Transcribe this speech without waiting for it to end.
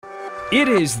It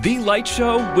is the light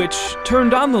show which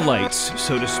turned on the lights,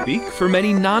 so to speak, for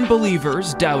many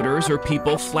non-believers, doubters, or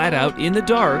people flat out in the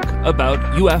dark about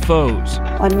UFOs.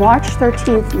 On March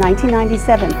 13th,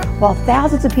 1997, while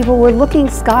thousands of people were looking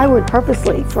skyward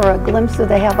purposely for a glimpse of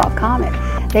the Hale-Bopp comet,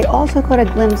 they also caught a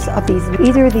glimpse of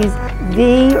either these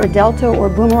V or delta or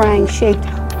boomerang-shaped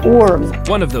orbs.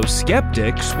 One of those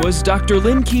skeptics was Dr.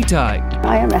 Lynn Ketai.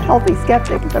 I am a healthy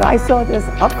skeptic, but I saw this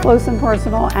up close and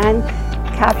personal and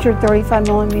captured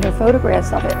 35mm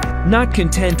photographs of it. Not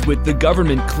content with the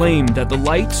government claim that the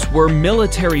lights were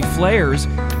military flares,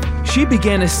 she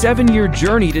began a 7-year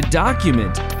journey to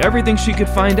document everything she could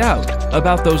find out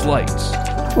about those lights.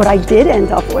 What I did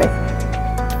end up with,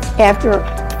 after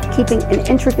keeping an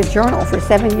intricate journal for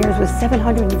 7 years, was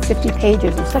 750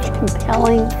 pages of such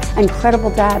compelling and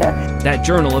credible data. That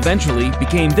journal eventually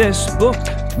became this book,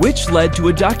 which led to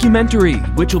a documentary,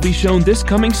 which will be shown this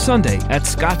coming Sunday at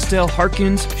Scottsdale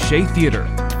Harkins Shea Theater.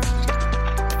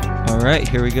 All right,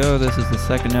 here we go. This is the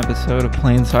second episode of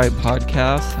Plain Sight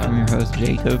Podcast. I'm your host,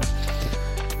 Jacob.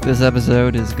 This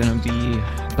episode is going to be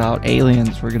about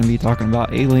aliens. We're going to be talking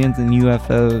about aliens and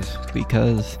UFOs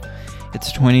because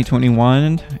it's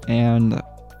 2021 and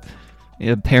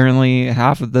apparently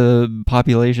half of the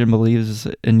population believes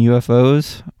in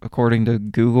UFOs, according to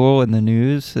Google and the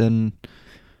news, and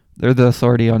they're the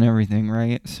authority on everything,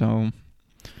 right? So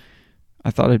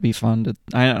I thought it'd be fun to,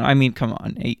 I mean, come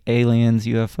on, aliens,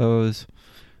 UFOs,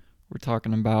 we're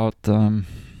talking about,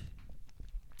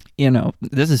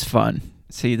 this is fun.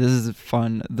 See, this is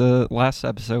fun. The last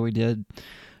episode we did,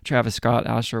 Travis Scott,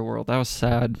 Astroworld, that was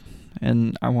sad,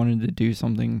 and I wanted to do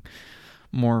something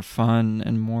more fun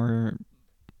and more,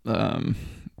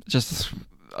 just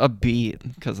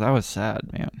upbeat, because that was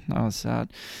sad, man. That was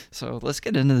sad. So let's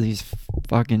get into these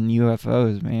fucking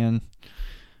UFOs, man.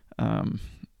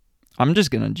 I'm just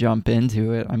gonna jump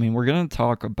into it. I mean, we're gonna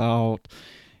talk about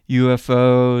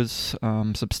UFOs,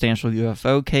 substantial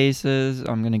UFO cases.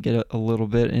 I'm gonna get a little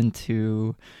bit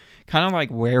into kind of like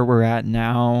where we're at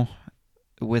now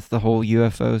with the whole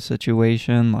UFO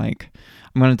situation. Like,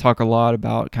 I'm gonna talk a lot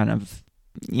about kind of,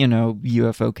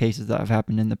 UFO cases that have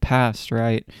happened in the past,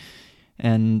 right?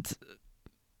 And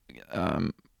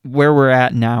where we're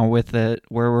at now with it,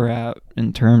 where we're at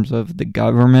in terms of the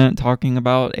government talking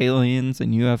about aliens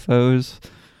and UFOs.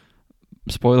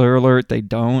 Spoiler alert, they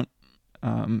don't.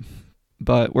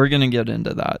 But we're going to get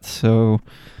into that. So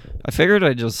I figured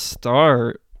I'd just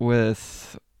start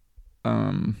with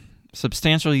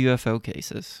substantial UFO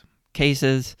cases.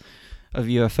 Cases of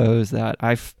UFOs that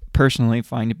I personally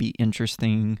find to be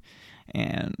interesting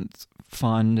and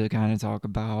fun to kind of talk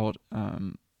about.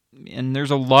 And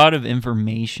there's a lot of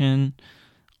information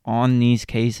on these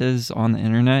cases on the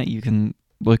internet. You can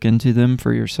look into them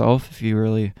for yourself if you're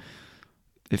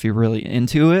really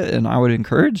into it, and I would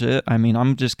encourage it. I mean,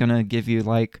 I'm just gonna give you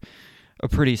like a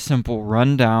pretty simple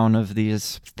rundown of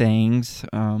these things.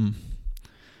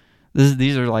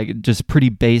 These are like just pretty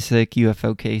basic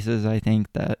UFO cases, I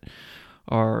think, that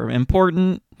are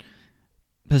important,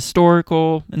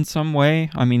 historical in some way.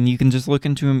 I mean, you can just look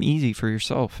into them easy for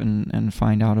yourself and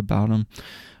find out about them.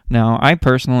 Now, I've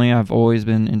always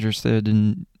been interested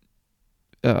in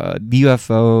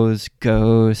UFOs,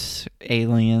 ghosts,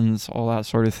 aliens, all that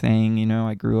sort of thing.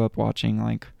 I grew up watching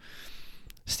like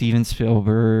Steven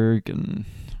Spielberg and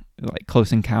like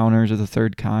Close Encounters of the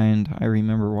Third Kind. I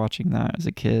remember watching that as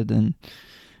a kid and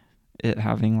it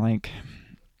having like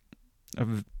a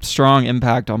strong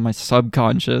impact on my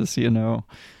subconscious, and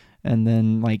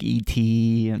then like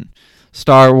E.T. and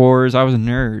Star Wars. I was a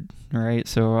nerd, right?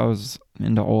 So I was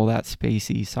into all that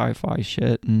spacey sci-fi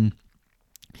shit, and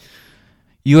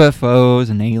UFOs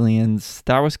and aliens,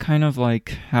 that was kind of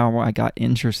like how I got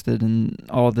interested in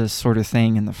all this sort of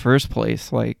thing in the first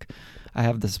place. Like, I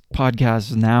have this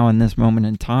podcast now in this moment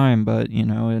in time, but in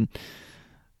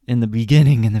the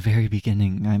very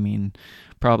beginning, I mean,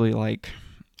 probably like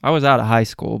I was out of high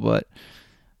school, but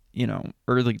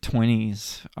early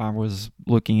 20s, I was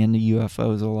looking into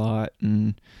UFOs a lot.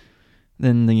 And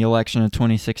then the election of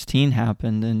 2016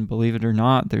 happened, and believe it or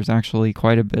not, there's actually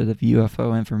quite a bit of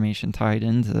UFO information tied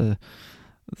into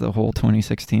the whole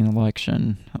 2016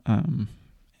 election,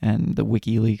 and the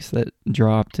Wikileaks that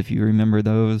dropped, if you remember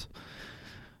those.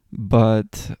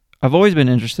 But I've always been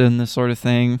interested in this sort of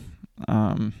thing.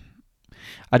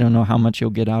 I don't know how much you'll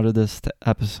get out of this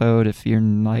episode if you're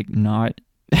like not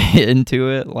into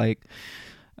it. Like,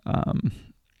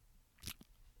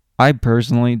 I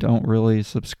personally don't really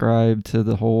subscribe to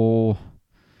the whole,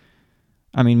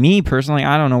 me personally,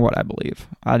 I don't know what I believe.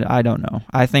 I don't know.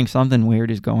 I think something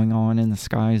weird is going on in the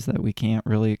skies that we can't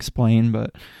really explain,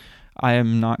 but I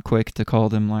am not quick to call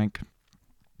them like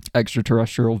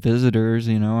extraterrestrial visitors,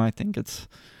 I think it's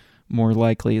more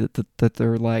likely that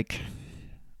they're like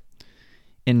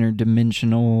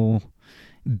interdimensional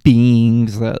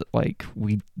beings that like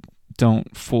we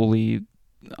don't fully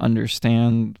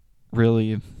understand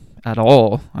really at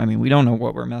all. I mean, we don't know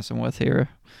what we're messing with here,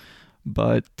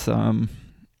 but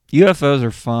UFOs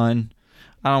are fun.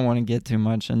 I don't want to get too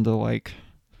much into like,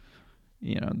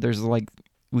 there's like,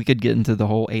 we could get into the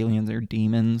whole aliens or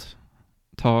demons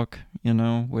talk,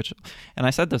 which, and I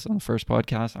said this on the first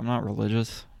podcast, I'm not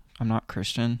religious, I'm not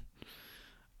Christian.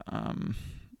 I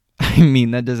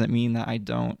mean, that doesn't mean that I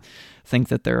don't think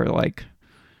that there are like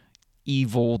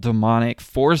evil demonic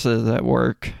forces at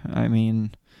work. I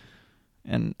mean,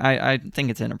 and I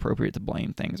think it's inappropriate to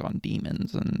blame things on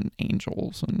demons and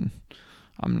angels, and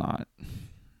I'm not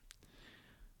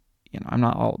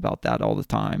all about that all the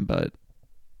time, but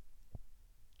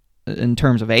in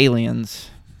terms of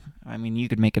aliens, I mean, you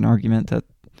could make an argument that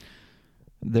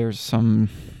there's some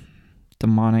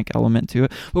demonic element to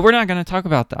it, but we're not going to talk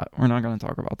about that. We're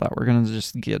going to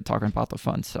just get talking about the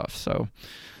fun stuff. So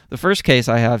the first case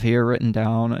I have here written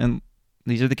down, and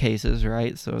these are the cases,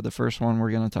 right? So the first one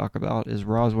we're going to talk about is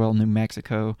Roswell, New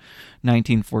Mexico,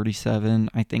 1947.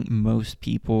 I think most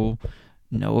people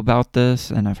know about this,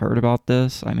 and I've heard about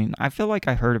this. I mean, I feel like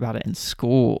I heard about it in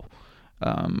school.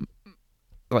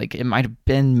 Like it might have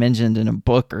been mentioned in a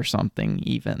book or something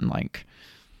even, like,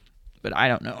 but I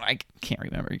don't know. I can't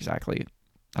remember exactly.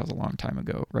 That was a long time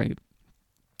ago, right?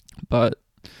 But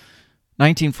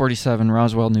 1947,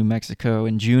 Roswell, New Mexico.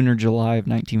 In June or July of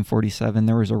 1947,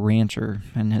 there was a rancher,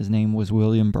 and his name was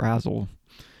William Brazel.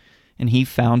 And he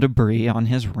found debris on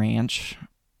his ranch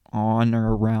on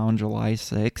or around July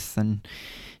 6th, and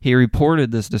he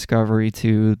reported this discovery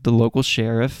to the local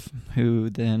sheriff, who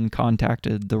then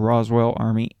contacted the Roswell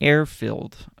Army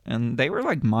Airfield. And they were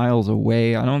like miles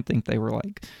away. I don't think they were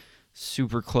like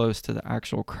super close to the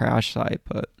actual crash site,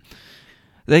 but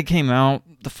they came out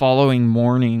the following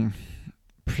morning,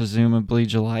 presumably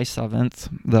July 7th.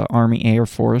 The Army Air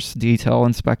Force detail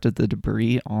inspected the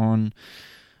debris on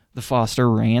the Foster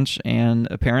Ranch, and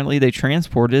apparently they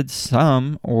transported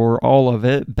some or all of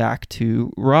it back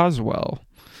to Roswell.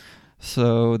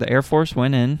 So the Air Force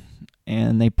went in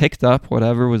and they picked up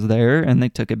whatever was there and they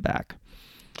took it back.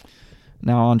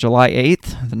 Now on July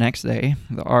 8th, the next day,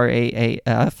 the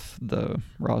RAAF, the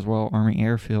Roswell Army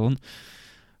Airfield,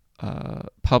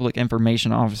 Public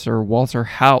Information Officer Walter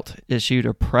Haut issued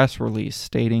a press release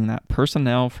stating that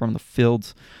personnel from the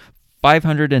field's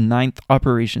 509th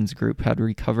Operations Group had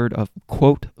recovered a,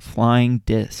 quote, flying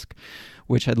disc,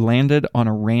 which had landed on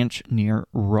a ranch near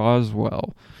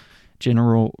Roswell.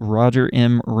 General Roger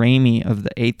M. Ramey of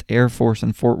the 8th Air Force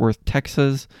in Fort Worth,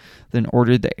 Texas, then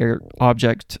ordered the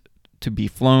object to be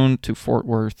flown to Fort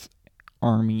Worth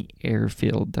Army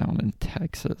Airfield down in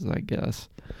Texas, I guess.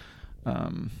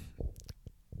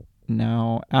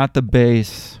 Now, at the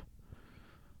base,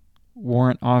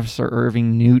 Warrant Officer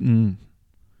Irving Newton,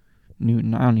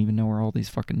 I don't even know where all these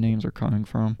fucking names are coming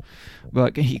from,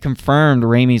 but he confirmed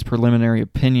Ramey's preliminary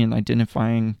opinion,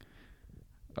 identifying...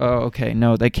 Oh, okay,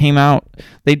 no, they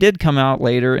did come out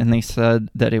later, and they said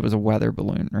that it was a weather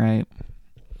balloon, right?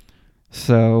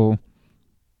 So,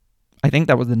 I think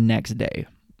that was the next day.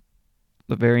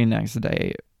 The very next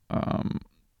day, the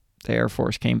Air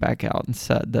Force came back out and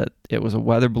said that it was a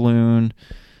weather balloon,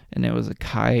 and it was a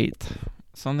kite,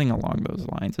 something along those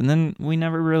lines. And then we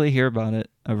never really hear about it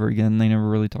ever again. They never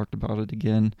really talked about it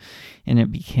again, and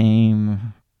it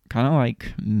became kind of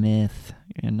like myth,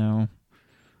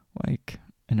 like...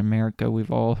 In America,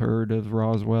 we've all heard of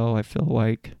Roswell. I feel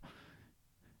like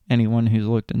anyone who's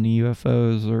looked into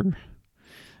UFOs or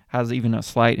has even a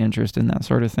slight interest in that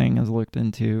sort of thing has looked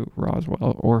into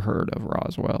Roswell or heard of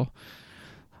Roswell.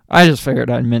 I just figured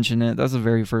I'd mention it. That's the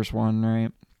very first one,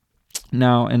 right?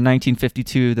 Now, in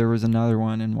 1952, there was another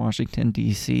one in Washington,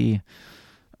 D.C.,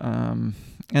 and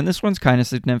this one's kind of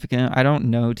significant. I don't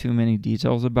know too many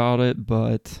details about it,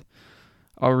 but...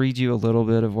 I'll read you a little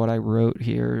bit of what I wrote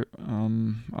here.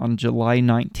 On July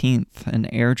 19th, an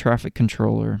air traffic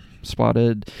controller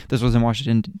spotted... This was in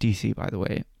Washington, D.C., by the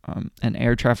way. An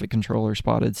air traffic controller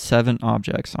spotted 7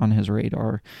 objects on his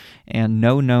radar, and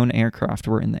no known aircraft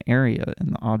were in the area,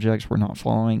 and the objects were not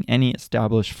following any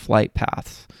established flight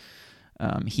paths.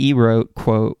 He wrote,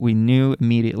 quote, "We knew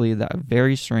immediately that a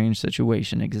very strange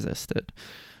situation existed.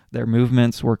 Their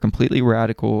movements were completely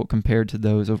radical compared to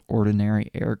those of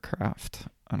ordinary aircraft,"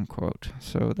 unquote.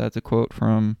 So that's a quote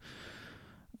from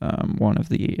one of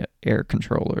the air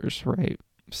controllers, right?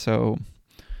 So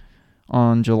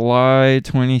on July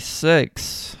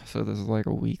 26th, so this is like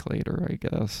a week later, I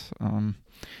guess,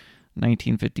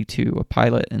 1952, a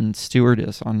pilot and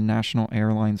stewardess on a National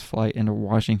Airlines flight into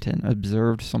Washington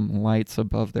observed some lights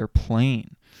above their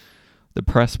plane. The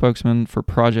press spokesman for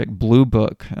Project Blue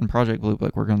Book, and Project Blue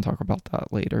Book, we're going to talk about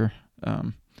that later,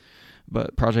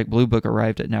 but Project Blue Book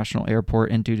arrived at National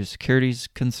Airport and due to security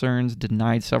concerns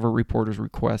denied several reporters'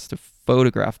 requests to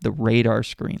photograph the radar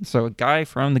screen. So a guy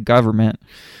from the government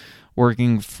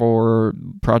working for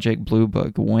Project Blue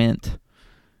Book went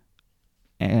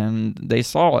and they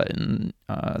saw it, and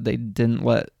they didn't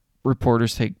let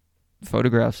reporters take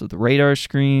photographs of the radar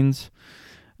screens.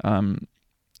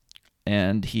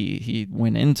 And he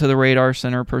went into the radar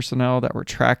center personnel that were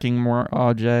tracking more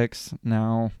objects.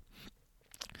 Now,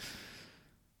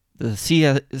 the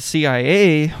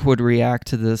CIA would react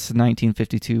to this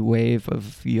 1952 wave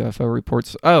of UFO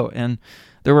reports. Oh, and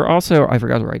there were also, I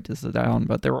forgot to write this down,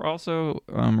 but there were also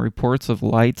reports of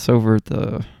lights over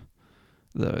the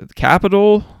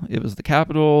Capitol. It was the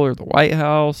Capitol or the White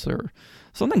House or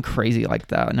something crazy like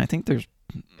that. And I think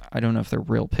I don't know if they're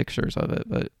real pictures of it,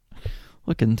 but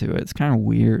look into it. It's kind of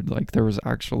weird. Like there was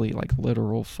actually like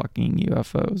literal fucking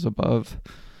UFOs above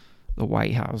the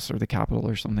White House or the Capitol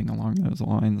or something along those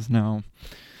lines. Now,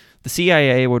 the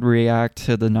CIA would react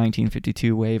to the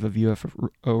 1952 wave of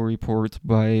UFO reports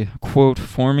by, quote,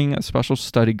 forming a special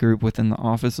study group within the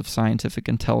Office of Scientific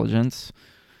Intelligence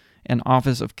and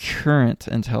Office of Current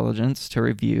Intelligence to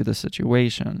review the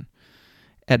situation.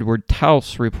 Edward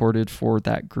Taus reported for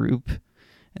that group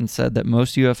and said that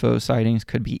most UFO sightings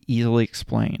could be easily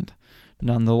explained.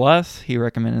 Nonetheless, he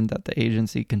recommended that the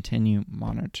agency continue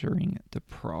monitoring the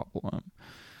problem.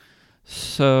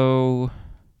 So,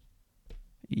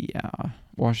 yeah,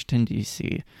 Washington,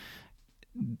 D.C.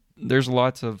 There's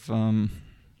lots of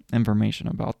information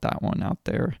about that one out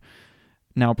there.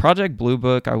 Now, Project Blue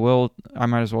Book, I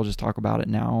might as well just talk about it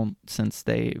now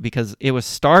because it was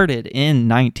started in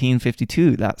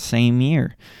 1952, that same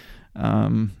year.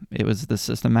 It was the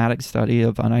systematic study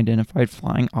of unidentified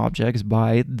flying objects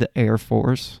by the Air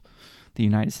Force, the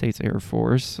United States Air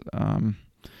Force,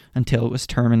 until it was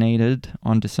terminated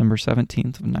on December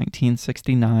 17th of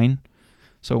 1969.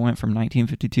 So it went from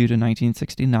 1952 to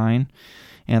 1969,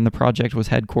 and the project was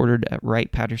headquartered at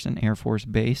Wright-Patterson Air Force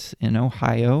Base in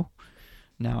Ohio.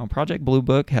 Now, Project Blue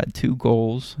Book had two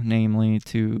goals, namely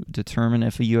to determine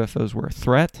if the UFOs were a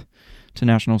threat to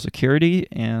national security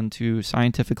and to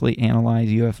scientifically analyze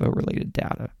UFO-related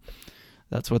data.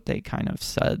 That's what they kind of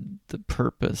said the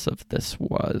purpose of this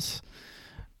was.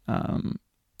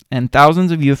 And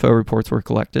thousands of UFO reports were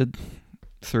collected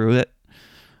through it,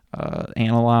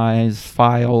 analyzed,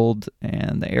 filed,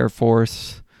 and the Air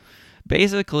Force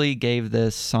basically gave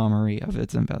this summary of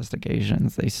its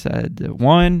investigations. They said that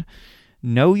 1,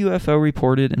 no UFO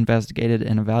reported, investigated,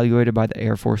 and evaluated by the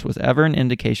Air Force was ever an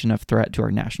indication of threat to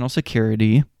our national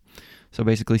security. So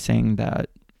basically saying that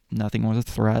nothing was a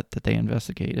threat that they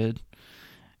investigated.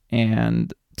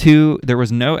 And 2, there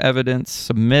was no evidence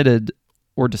submitted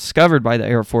or discovered by the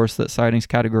Air Force that sightings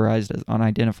categorized as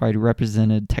unidentified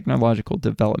represented technological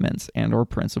developments and or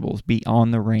principles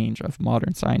beyond the range of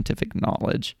modern scientific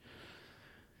knowledge.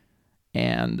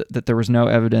 And that there was no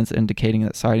evidence indicating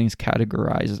that sightings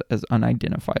categorized as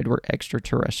unidentified were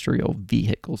extraterrestrial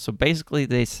vehicles. So basically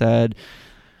they said,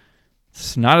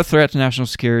 it's not a threat to national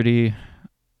security.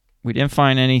 We didn't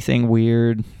find anything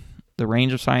weird. The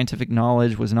range of scientific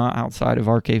knowledge was not outside of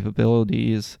our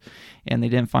capabilities. And they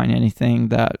didn't find anything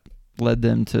that led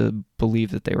them to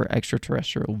believe that they were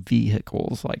extraterrestrial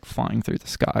vehicles, like flying through the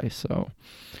sky. So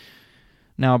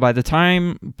now, by the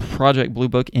time Project Blue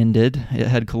Book ended, it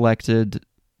had collected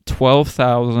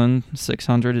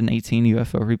 12,618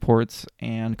 UFO reports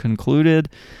and concluded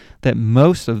that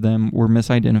most of them were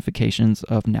misidentifications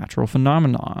of natural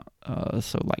phenomena,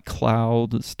 so like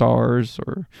clouds, stars,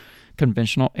 or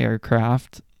conventional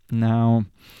aircraft. Now,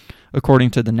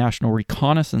 according to the National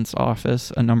Reconnaissance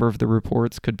Office, a number of the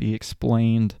reports could be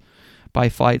explained by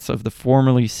flights of the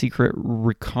formerly secret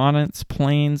reconnaissance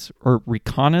planes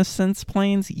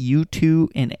U-2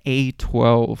 and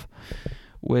A-12,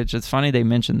 which it's funny they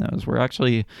mentioned those. I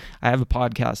have a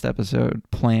podcast episode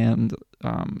planned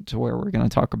to where we're going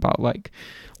to talk about like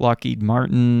Lockheed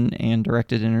Martin and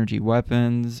directed energy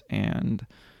weapons and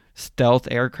stealth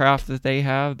aircraft that they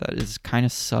have that is kind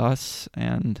of sus,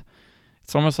 and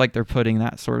it's almost like they're putting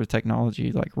that sort of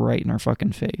technology like right in our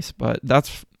fucking face, but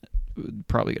that's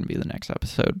probably going to be the next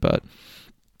episode. But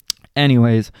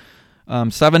anyways,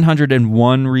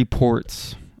 701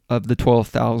 reports of the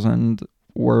 12,000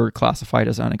 were classified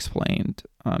as unexplained,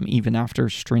 even after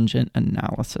stringent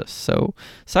analysis. So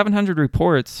 700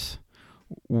 reports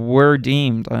were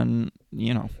deemed they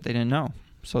didn't know.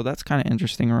 So that's kind of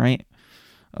interesting, right?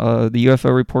 The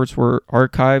UFO reports were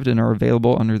archived and are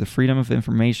available under the Freedom of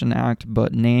Information Act,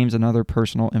 but names and other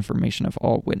personal information of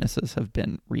all witnesses have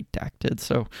been redacted.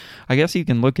 So I guess you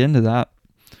can look into that.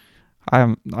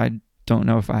 I don't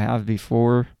know if I have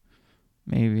before,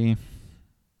 maybe,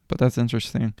 but that's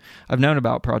interesting. I've known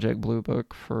about Project Blue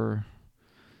Book for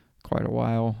quite a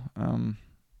while.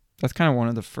 That's kind of one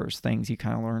of the first things you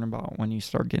kind of learn about when you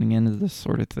start getting into this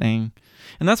sort of thing.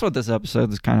 And that's what this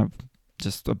episode is kind of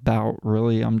just about,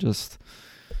 really. I'm just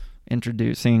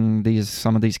introducing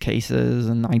some of these cases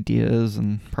and ideas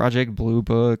and Project Blue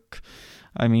Book.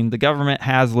 I mean, the government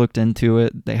has looked into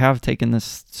it. They have taken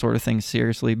this sort of thing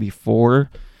seriously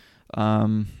before.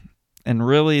 And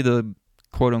really the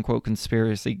quote-unquote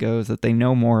conspiracy goes that they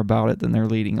know more about it than they're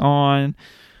leading on.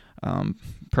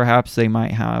 Perhaps they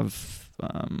might have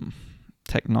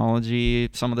technology,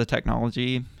 some of the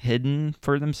technology hidden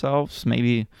for themselves.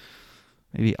 Maybe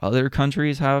other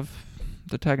countries have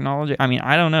the technology. I mean,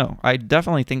 I don't know. I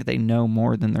definitely think they know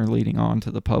more than they're leading on to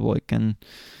the public, and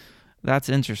that's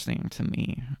interesting to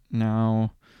me.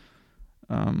 Now,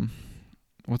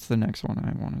 what's the next one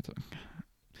I wanted to...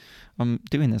 I'm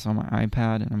doing this on my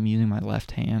iPad, and I'm using my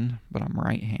left hand, but I'm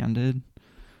right-handed,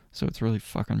 so it's really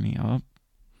fucking me up.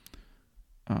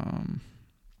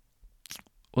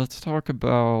 Let's talk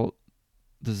about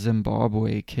the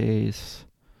Zimbabwe case.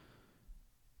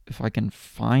 If I can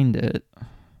find it.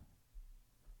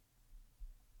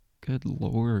 Good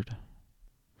Lord.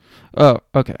 Oh,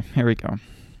 okay. Here we go.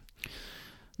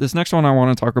 This next one I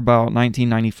want to talk about,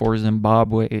 1994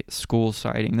 Zimbabwe school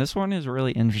sighting. This one is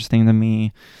really interesting to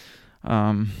me.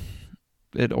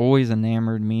 It always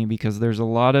enamored me because there's a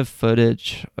lot of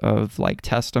footage of like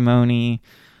testimony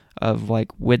of like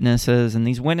witnesses, and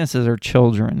these witnesses are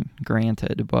children,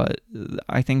 granted, but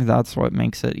I think that's what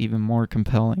makes it even more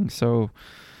compelling. So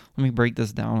let me break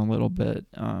this down a little bit.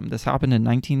 This happened in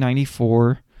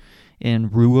 1994 in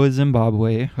Rua,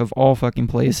 Zimbabwe, of all fucking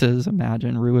places.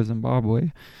 Imagine Rua,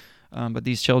 Zimbabwe. But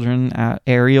these children at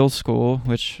Aerial School,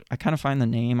 which I kind of find the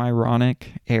name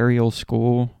ironic, Aerial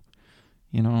School,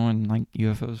 you know, and like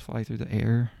UFOs fly through the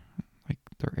air, like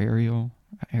they're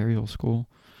Aerial School.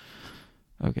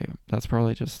 Okay, that's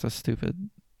probably just a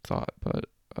stupid thought, but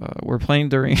we're playing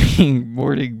during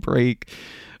morning break.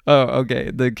 Oh, okay.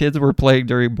 The kids were playing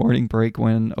during morning break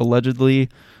when allegedly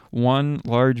one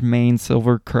large main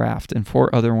silver craft and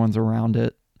 4 other ones around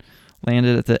it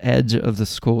landed at the edge of the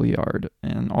schoolyard,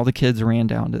 and all the kids ran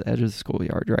down to the edge of the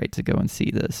schoolyard, right, to go and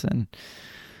see this. And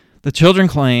the children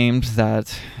claimed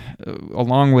that,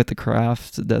 along with the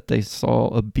craft, that they saw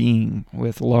a being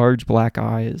with large black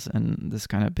eyes and this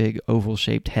kind of big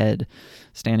oval-shaped head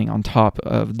standing on top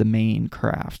of the main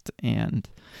craft. And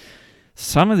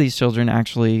some of these children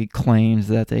actually claimed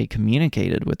that they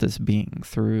communicated with this being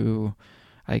through,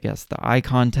 I guess, the eye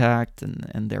contact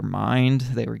and their mind.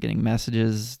 They were getting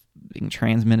messages being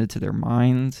transmitted to their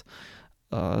minds,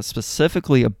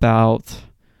 specifically about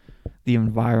the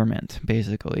environment,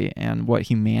 basically, and what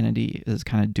humanity is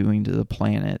kind of doing to the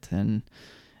planet, and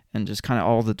just kind of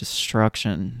all the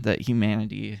destruction that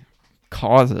humanity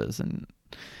causes. And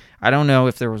I don't know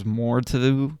if there was more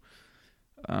to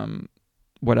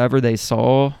whatever they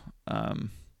saw.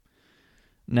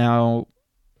 Now,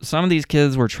 some of these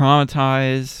kids were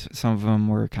traumatized. Some of them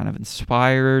were kind of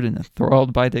inspired and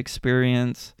enthralled by the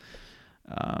experience.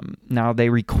 Now, they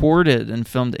recorded and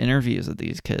filmed interviews of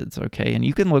these kids, okay? And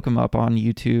you can look them up on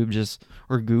YouTube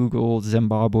or Google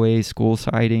Zimbabwe school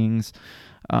sightings.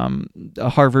 A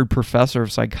Harvard professor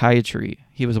of psychiatry.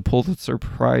 He was a Pulitzer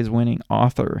Prize-winning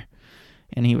author,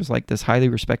 and he was like this highly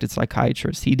respected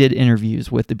psychiatrist. He did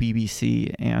interviews with the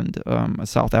BBC and a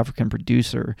South African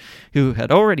producer who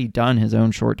had already done his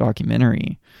own short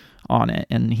documentary on it,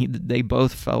 and they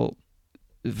both felt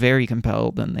very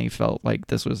compelled, and they felt like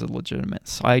this was a legitimate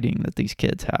sighting that these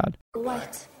kids had.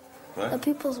 White. What? The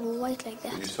pupils were white like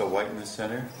that. You saw white in the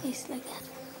center? Yes, like that.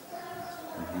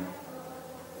 Mm-hmm.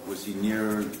 Was he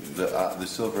near the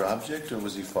silver object, or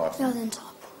was he far? He was on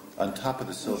top. On top of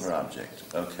the silver object.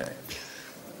 Okay.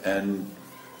 And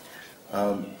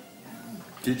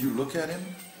did you look at him?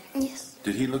 Yes.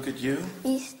 Did he look at you?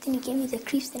 Yes, then he gave me the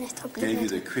creeps, then I stopped looking Gave you at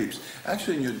the him. creeps.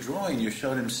 Actually, in your drawing, you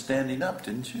showed him standing up,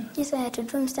 didn't you? Yes, I had to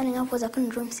draw him standing up because I couldn't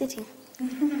draw him sitting.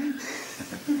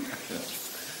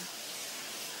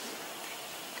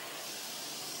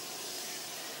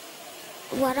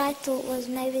 What I thought was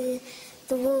maybe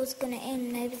the world's going to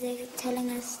end. Maybe they're telling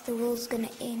us the world's going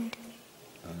to end.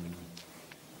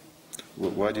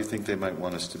 Why do you think they might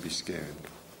want us to be scared?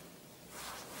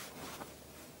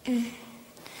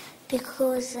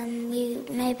 Because we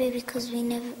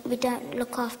don't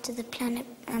look after the planet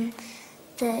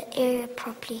the area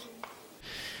properly.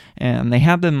 And they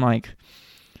had them like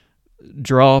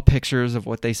draw pictures of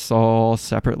what they saw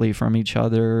separately from each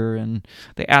other, and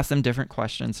they asked them different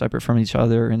questions separate from each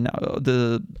other, and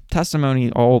the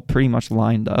testimony all pretty much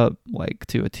lined up like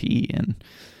to a T. And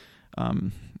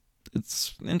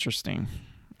it's interesting.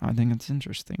 I think it's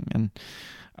interesting. And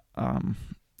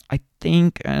I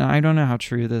think, and I don't know how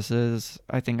true this is,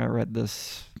 I think I read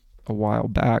this a while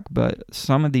back, but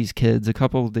some of these kids, a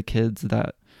couple of the kids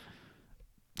that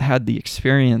had the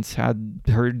experience, had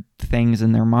heard things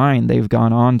in their mind, they've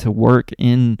gone on to work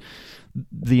in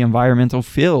the environmental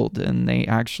field, and they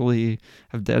actually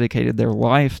have dedicated their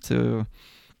life to,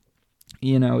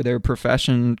 you know, their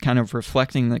profession kind of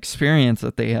reflecting the experience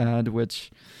that they had, which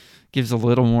gives a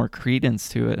little more credence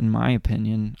to it, in my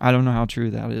opinion. I don't know how true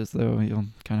that is, though. You'll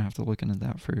kind of have to look into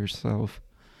that for yourself.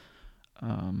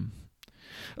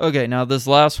 Okay, now this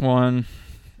last one,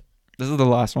 this is the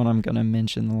last one I'm going to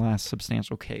mention, the last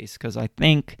substantial case, because I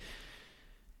think,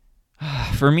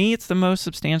 for me, it's the most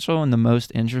substantial and the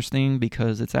most interesting,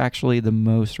 because it's actually the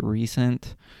most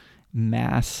recent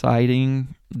mass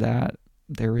sighting that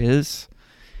there is.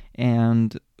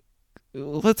 And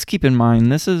let's keep in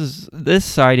mind, this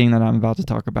sighting that I'm about to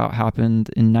talk about happened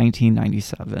in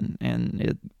 1997, and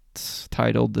it's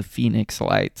titled the Phoenix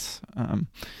Lights.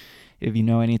 If you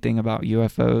know anything about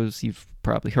UFOs, you've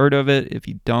probably heard of it. If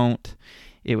you don't,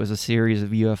 it was a series of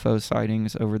UFO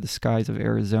sightings over the skies of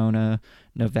Arizona,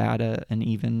 Nevada, and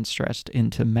even stretched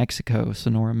into Mexico,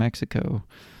 Sonora, Mexico.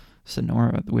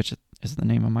 Sonora, which is the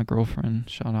name of my girlfriend.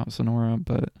 Shout out Sonora.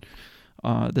 But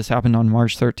this happened on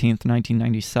March 13th,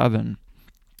 1997.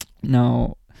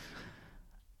 Now,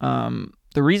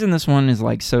 the reason this one is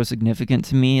like so significant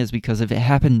to me is because if it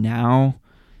happened now,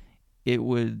 it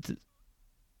would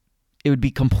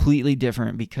be completely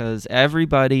different, because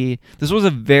this was a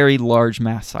very large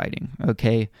mass sighting,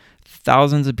 okay?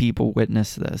 Thousands of people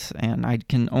witnessed this, and I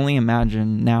can only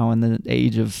imagine now in the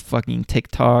age of fucking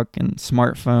TikTok and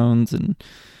smartphones and,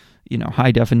 you know,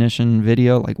 high definition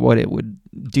video, like what it would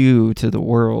do to the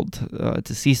world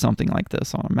to see something like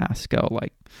this on a mass scale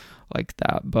like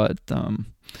that. But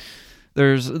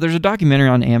there's a documentary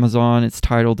on Amazon. It's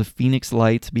titled The Phoenix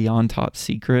Lights Beyond Top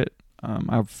Secret.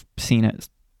 I've seen it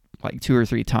like 2 or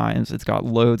 3 times. It's got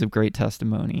loads of great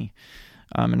testimony,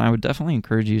 and I would definitely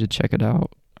encourage you to check it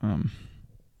out.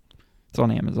 It's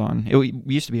on Amazon. It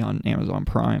used to be on Amazon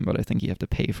Prime, but I think you have to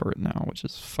pay for it now, which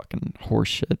is fucking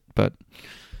horseshit. But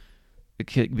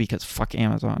because fuck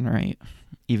Amazon, right?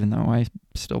 Even though I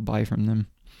still buy from them.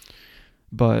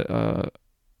 But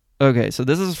okay, so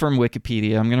this is from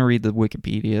Wikipedia. I'm gonna read the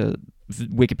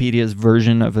Wikipedia's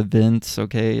version of events.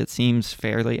 Okay, it seems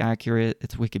fairly accurate.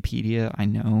 It's Wikipedia, I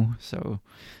know, so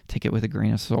take it with a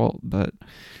grain of salt. But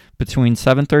between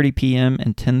 7:30 p.m.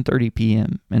 and 10:30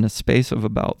 p.m., in a space of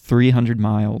about 300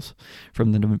 miles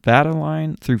from the Nevada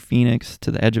line through Phoenix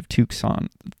to the edge of Tucson,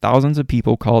 thousands of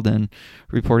people called in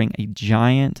reporting a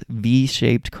giant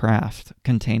V-shaped craft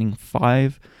containing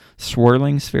 5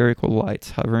 swirling spherical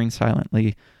lights hovering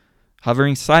silently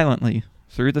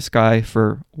through the sky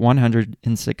for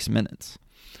 106 minutes.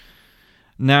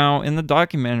 Now, in the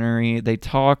documentary, they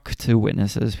talk to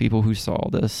witnesses, people who saw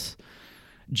this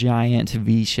giant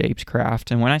V-shaped craft.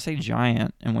 And when I say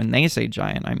giant, and when they say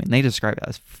giant, I mean they describe it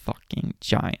as fucking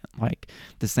giant. Like,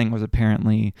 this thing was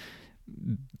apparently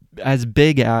as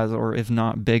big as, or if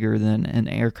not bigger than, an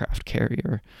aircraft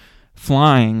carrier,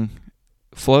 floating,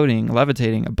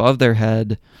 levitating above their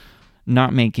head,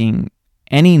 not making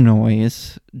any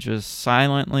noise, just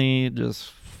silently, just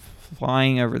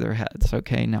flying over their heads.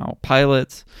 Okay, now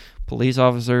pilots, police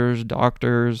officers,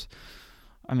 doctors,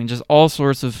 I mean, just all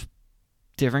sorts of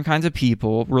different kinds of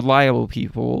people, reliable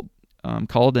people,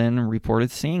 called in and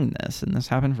reported seeing this, and this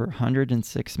happened for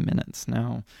 106 minutes.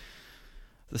 Now,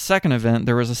 the second event,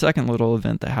 there was a second little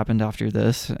event that happened after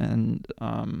this, and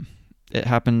it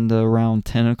happened around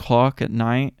 10 o'clock at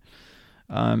night.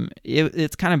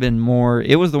 It's kind of been more,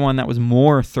 it was the one that was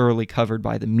more thoroughly covered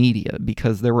by the media,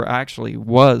 because there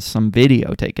was some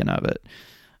video taken of it.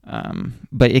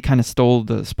 But it kind of stole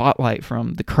the spotlight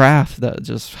from the craft that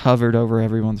just hovered over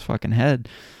everyone's fucking head.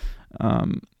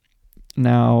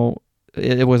 Now,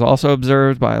 it was also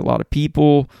observed by a lot of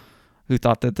people who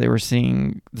thought that they were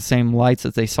seeing the same lights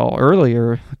that they saw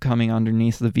earlier coming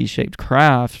underneath the V-shaped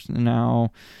craft.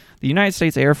 Now, the United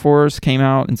States Air Force came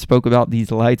out and spoke about these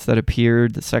lights that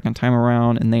appeared the second time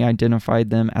around, and they identified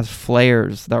them as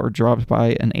flares that were dropped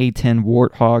by an A-10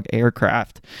 Warthog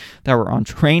aircraft that were on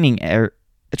training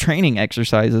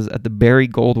exercises at the Barry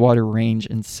Goldwater Range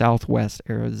in southwest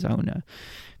Arizona.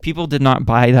 People did not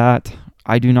buy that.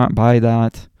 I do not buy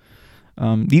that.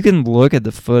 You can look at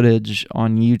the footage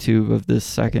on YouTube of this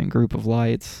second group of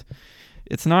lights.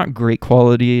 It's not great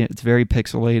quality. It's very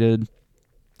pixelated.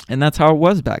 And that's how it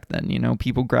was back then. You know,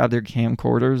 people grabbed their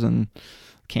camcorders, and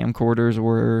camcorders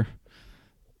were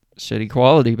shitty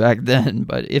quality back then.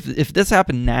 But if this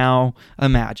happened now,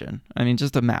 imagine. I mean,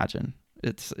 just imagine.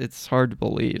 It's hard to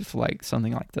believe like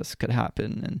something like this could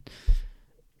happen. And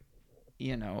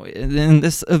you know, and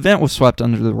this event was swept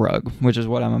under the rug, which is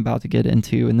what I'm about to get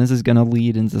into. And this is going to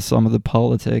lead into some of the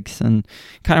politics and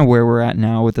kind of where we're at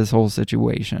now with this whole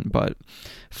situation. But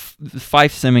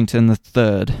Fife Symington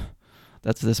III,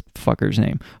 that's this fucker's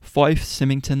name. Fife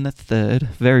Symington III,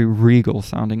 very regal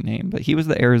sounding name. But he was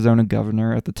the Arizona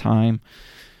governor at the time.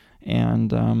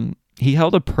 And he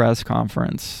held a press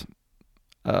conference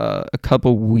a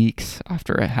couple weeks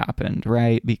after it happened,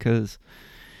 right? Because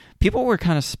people were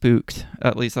kind of spooked.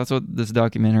 At least that's what this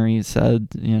documentary said.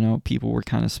 You know, people were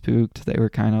kind of spooked. They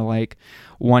were kind of like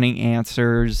wanting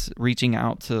answers, reaching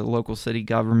out to local city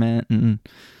government and,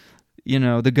 you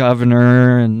know, the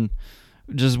governor, and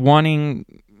just wanting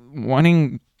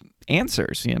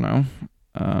answers, you know.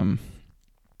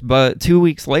 But 2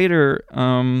 weeks later,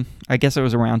 I guess it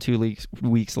was around 2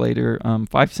 weeks later,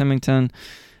 Fife Symington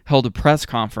held a press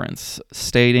conference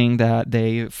stating that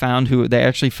they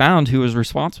actually found who was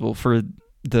responsible for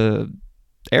the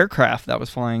aircraft that was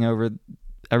flying over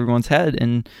everyone's head.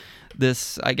 And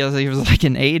this, I guess he was like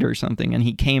an aide or something, and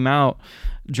he came out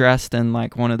dressed in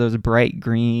like one of those bright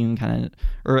green kind of,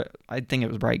 or I think it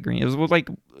was bright green. It was like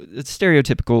a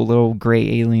stereotypical little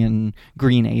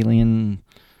green alien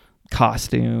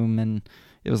costume, and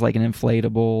it was like an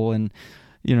inflatable, and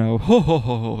you know,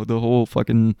 the whole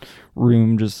fucking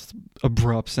room just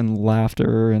erupts in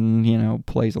laughter and, you know,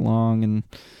 plays along and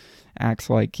acts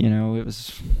like, you know, it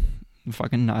was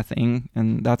fucking nothing.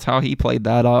 And that's how he played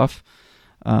that off.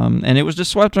 And it was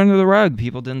just swept under the rug.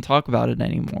 People didn't talk about it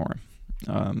anymore.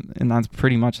 And that's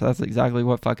exactly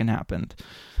what fucking happened.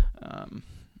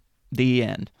 The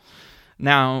end.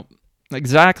 Now,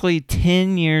 exactly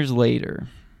 10 years later,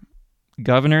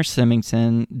 Governor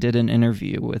Symington did an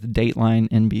interview with Dateline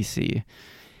NBC,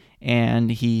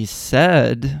 and he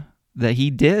said that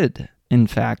he did, in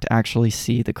fact, actually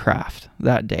see the craft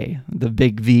that day, the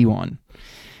big V one.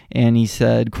 And he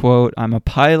said, quote, "I'm a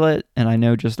pilot, and I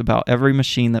know just about every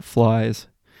machine that flies.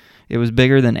 It was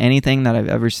bigger than anything that I've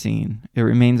ever seen. It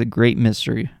remains a great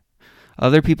mystery.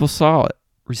 Other people saw it,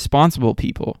 responsible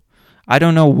people. I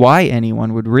don't know why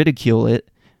anyone would ridicule it.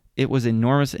 It was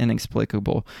enormous and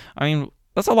inexplicable." I mean,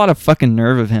 that's a lot of fucking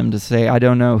nerve of him to say, I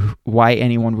don't know why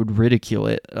anyone would ridicule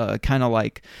it. Kind of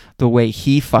like the way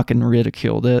he fucking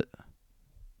ridiculed it.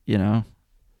 You know?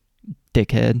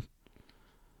 Dickhead.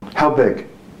 How big?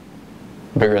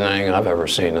 Bigger than anything I've ever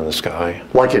seen in the sky.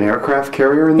 Like an aircraft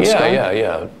carrier in the sky?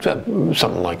 Yeah.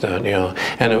 Something like that, yeah.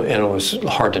 And it was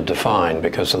hard to define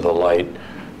because of the light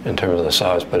in terms of the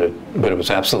size, but it was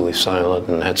absolutely silent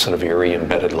and had sort of eerie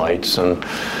embedded lights, and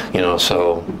you know,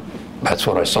 so that's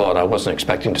what I saw, and I wasn't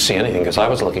expecting to see anything because I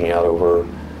was looking out over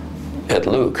at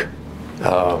Luke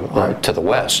to the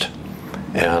west,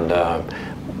 and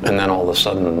then all of a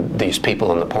sudden these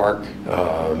people in the park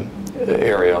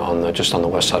area just on the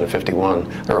west side of 51,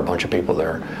 there were a bunch of people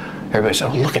there. Everybody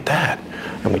said, "Oh, look at that,"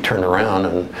 and we turned around,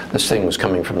 and this thing was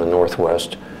coming from the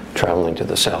northwest, traveling to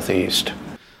the southeast.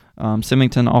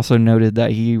 Symington also noted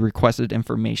that he requested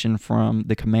information from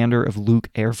the commander of Luke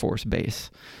Air Force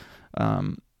Base.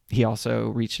 He also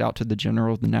reached out to the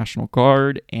general of the National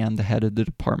Guard and the head of the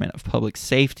Department of Public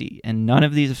Safety, and none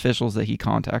of these officials that he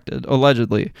contacted,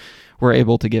 allegedly, were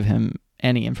able to give him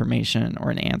any information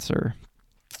or an answer.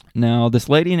 Now, this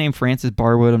lady named Frances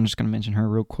Barwood, I'm just going to mention her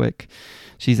real quick.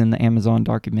 She's in the Amazon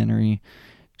documentary.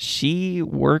 She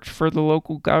worked for the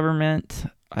local government.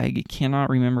 I cannot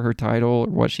remember her title or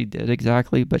what she did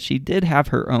exactly, but she did have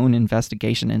her own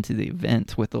investigation into the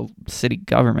event with the city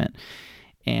government.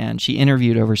 And she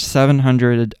interviewed over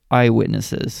 700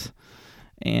 eyewitnesses.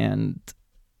 And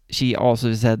she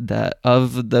also said that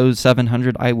of those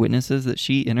 700 eyewitnesses that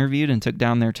she interviewed and took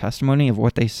down their testimony of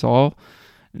what they saw,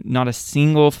 not a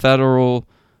single federal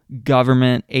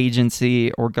government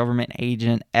agency or government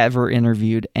agent ever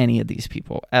interviewed any of these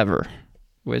people, ever.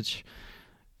 Which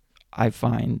I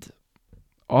find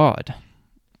odd.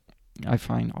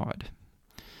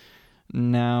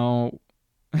 Now,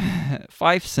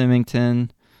 Fife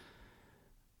Symington,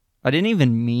 I didn't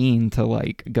even mean to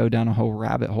like go down a whole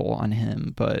rabbit hole on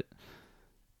him, but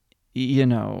you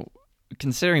know,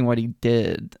 considering what he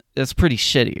did, it's pretty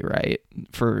shitty, right?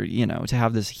 For, to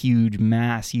have this huge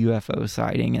mass UFO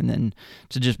sighting and then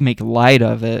to just make light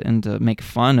of it and to make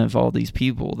fun of all these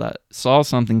people that saw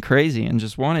something crazy and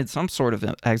just wanted some sort of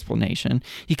explanation.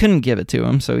 He couldn't give it to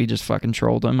him, so he just fucking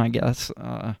trolled him, I guess.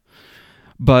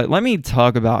 But let me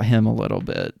talk about him a little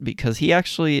bit, because he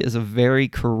actually is a very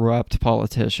corrupt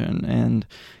politician, and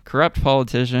corrupt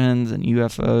politicians and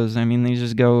UFOs, I mean, they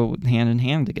just go hand in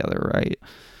hand together, right?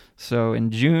 So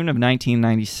in June of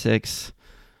 1996,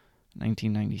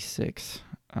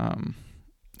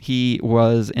 he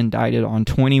was indicted on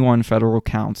 21 federal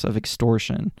counts of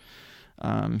extortion.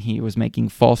 He was making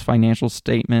false financial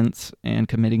statements and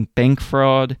committing bank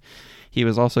fraud. He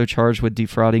was also charged with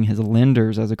defrauding his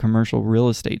lenders as a commercial real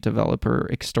estate developer,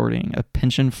 extorting a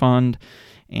pension fund,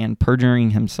 and perjuring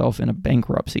himself in a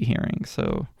bankruptcy hearing.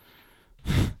 So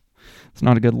it's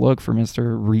not a good look for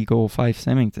Mr. Regal Fife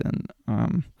Symington.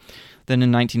 Then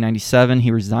in 1997, he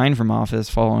resigned from office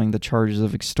following the charges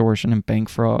of extortion and bank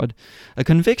fraud, a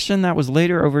conviction that was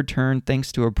later overturned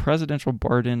thanks to a presidential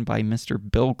pardon by Mr.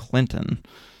 Bill Clinton.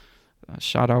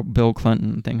 Shout out Bill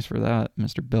Clinton. Thanks for that,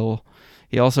 Mr. Bill.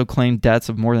 He also claimed debts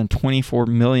of more than $24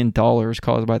 million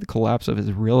caused by the collapse of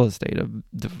his real estate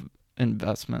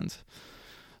investments.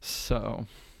 So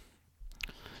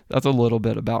that's a little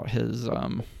bit about his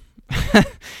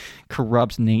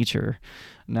corrupt nature.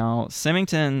 Now,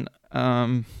 Symington,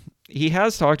 he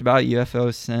has talked about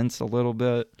UFOs since a little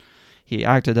bit. He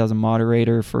acted as a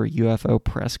moderator for a UFO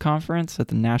press conference at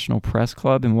the National Press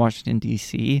Club in Washington,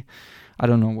 D.C. I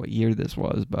don't know what year this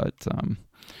was, but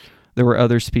there were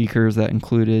other speakers that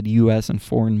included U.S. and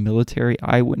foreign military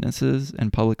eyewitnesses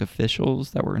and public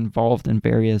officials that were involved in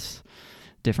various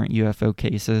different UFO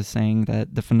cases, saying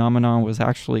that the phenomenon was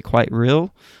actually quite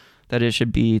real, that it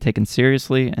should be taken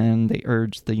seriously, and they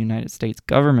urged the United States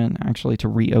government actually to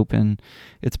reopen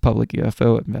its public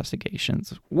UFO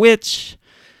investigations, which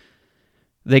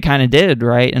they kind of did,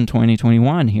 right, in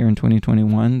 2021. Here in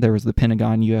 2021, there was the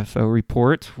Pentagon UFO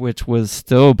report, which was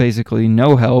still basically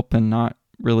no help and not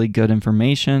really good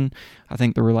information. I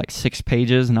think there were like 6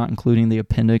 pages, not including the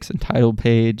appendix and title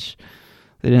page.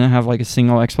 They didn't have like a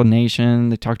single explanation.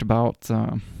 They talked about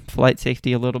flight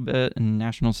safety a little bit and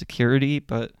national security,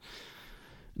 but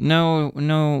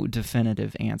no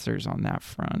definitive answers on that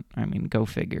front. I mean, go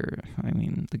figure. I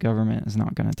mean, the government is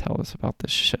not going to tell us about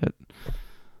this shit.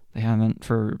 They haven't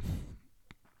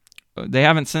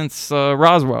since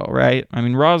Roswell, right? I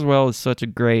mean, Roswell is such a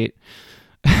great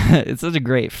it's such a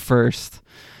great first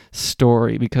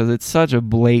story because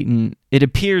it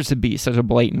appears to be such a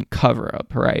blatant cover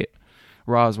up, right?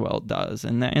 Roswell does,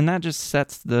 and that just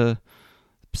sets the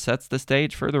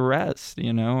stage for the rest. I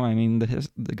mean,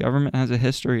 the government has a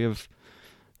history of,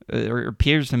 or it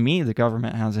appears to me, the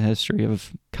government has a history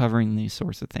of covering these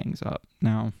sorts of things up.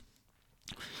 Now,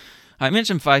 I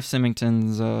mentioned Fife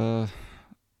Symington's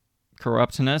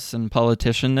corruptness and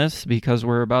politicianness because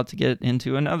we're about to get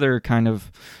into another kind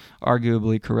of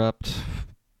arguably corrupt,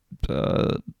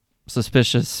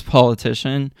 suspicious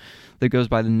politician that goes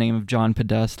by the name of John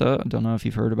Podesta. I don't know if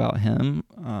you've heard about him,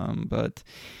 but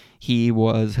he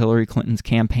was Hillary Clinton's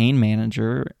campaign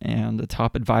manager and a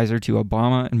top advisor to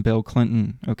Obama and Bill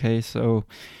Clinton. Okay, so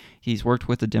he's worked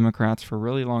with the Democrats for a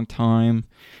really long time.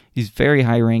 He's very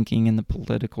high-ranking in the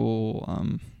political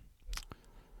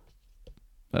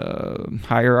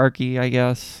hierarchy, I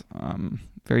guess.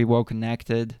 Very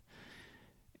well-connected.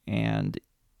 And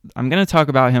I'm going to talk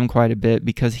about him quite a bit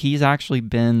because he's actually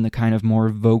been the kind of more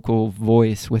vocal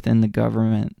voice within the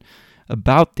government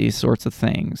about these sorts of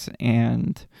things.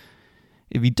 And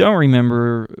if you don't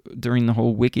remember, during the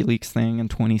whole Wikileaks thing in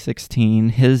 2016,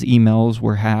 his emails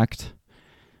were hacked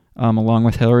along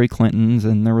with Hillary Clinton's,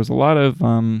 and there was a lot of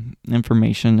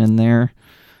information in there.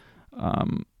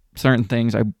 Certain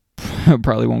things I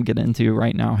probably won't get into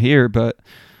right now here, but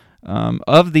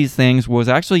of these things was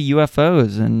actually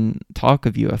UFOs and talk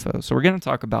of UFOs. So we're going to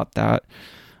talk about that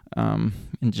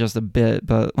in just a bit,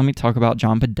 but let me talk about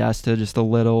John Podesta just a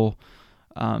little.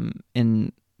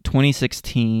 In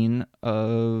 2016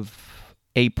 of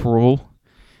April,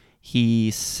 he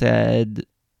said,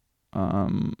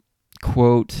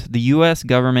 quote, "The U.S.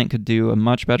 government could do a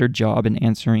much better job in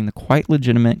answering the quite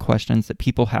legitimate questions that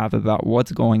people have about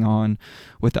what's going on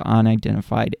with the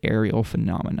unidentified aerial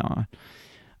phenomena."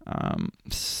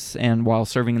 And while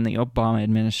serving in the Obama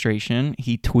administration,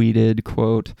 he tweeted,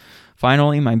 quote,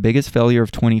 "Finally, my biggest failure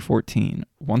of 2014.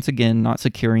 Once again, not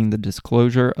securing the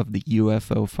disclosure of the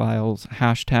UFO files.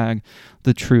 Hashtag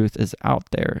the truth is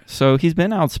out there." So he's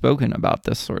been outspoken about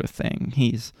this sort of thing.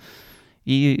 He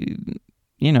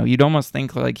you'd almost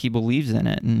think like he believes in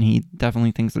it, and he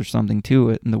definitely thinks there's something to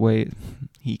it in the way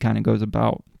he kind of goes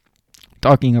about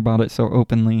talking about it so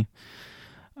openly.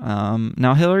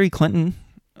 Now, Hillary Clinton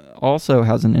also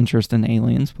has an interest in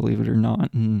aliens, believe it or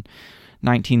not. In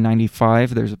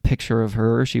 1995, there's a picture of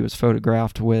her. She was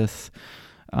photographed with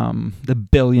the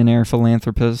billionaire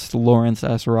philanthropist Lawrence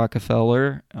S.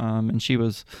 Rockefeller, and she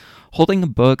was holding a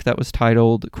book that was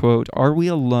titled, quote, "Are We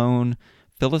Alone?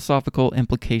 Philosophical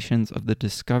Implications of the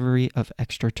Discovery of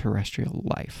Extraterrestrial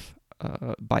Life,"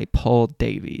 by Paul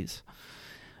Davies.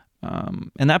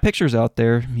 And that picture's out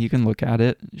there. You can look at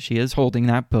it. She is holding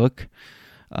that book.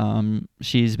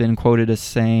 She's been quoted as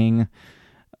saying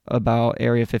about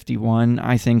Area 51,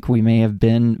 "I think we may have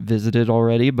been visited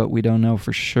already, but we don't know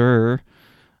for sure."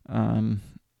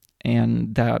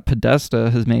 And that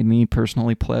Podesta has made me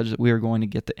personally pledge that we are going to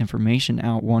get the information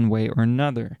out one way or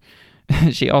another.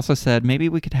 She also said maybe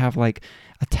we could have like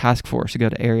a task force to go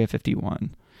to Area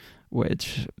 51,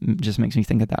 which just makes me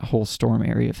think of that whole Storm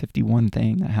Area 51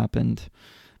 thing that happened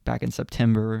back in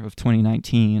September of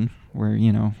 2019, where,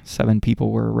 7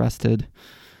 people were arrested.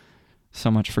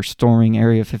 So much for storming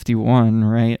Area 51,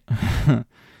 right?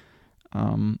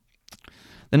 Then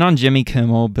on Jimmy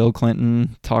Kimmel, Bill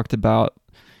Clinton talked about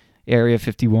Area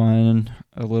 51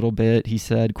 a little bit. He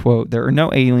said, quote, "There are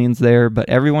no aliens there, but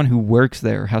everyone who works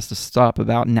there has to stop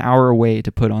about an hour away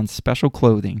to put on special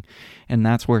clothing, and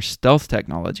that's where stealth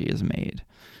technology is made,"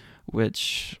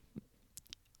 which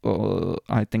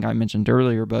I think I mentioned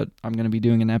earlier, but I'm going to be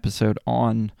doing an episode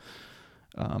on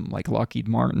like Lockheed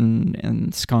Martin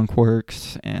and Skunk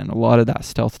Works and a lot of that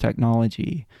stealth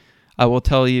technology. I will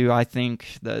tell you, I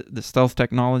think that the stealth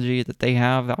technology that they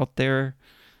have out there,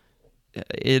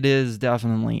 it is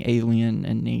definitely alien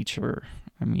in nature.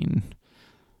 I mean,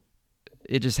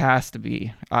 it just has to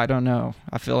be. I don't know.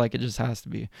 I feel like it just has to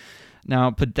be.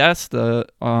 Now, Podesta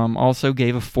also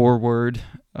gave a foreword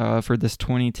for this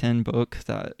 2010 book.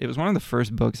 That it was one of the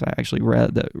first books I actually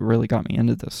read that really got me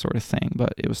into this sort of thing,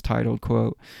 but it was titled,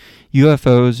 quote,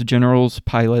 "UFOs, Generals,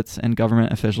 Pilots, and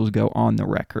Government Officials Go on the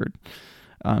Record."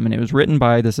 And it was written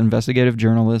by this investigative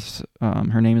journalist.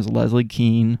 Her name is Leslie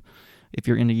Kean. If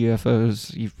you're into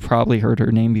UFOs, you've probably heard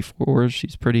her name before.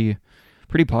 She's pretty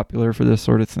popular for this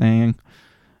sort of thing.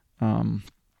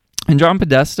 And John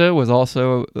Podesta was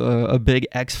also a big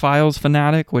X-Files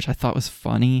fanatic, which I thought was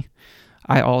funny.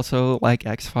 I also like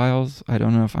X-Files. I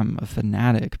don't know if I'm a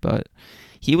fanatic, but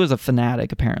he was a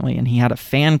fanatic apparently, and he had a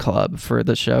fan club for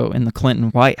the show in the Clinton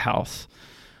White House.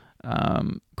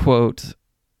 Quote,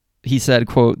 he said,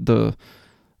 quote,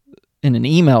 in an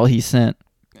email he sent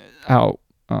out,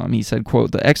 he said,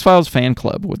 quote, "The X-Files fan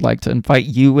club would like to invite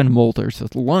you and Mulder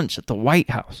to lunch at the White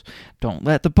House. Don't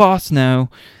let the boss know."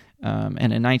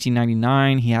 And in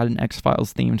 1999, he had an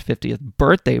X-Files themed 50th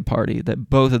birthday party that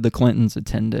both of the Clintons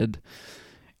attended.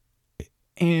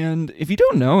 And if you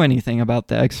don't know anything about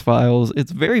the X-Files,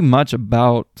 it's very much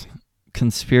about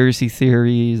conspiracy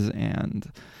theories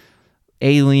and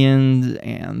aliens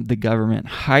and the government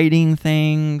hiding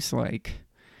things. Like,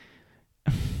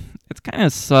 it's kind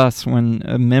of sus when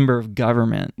a member of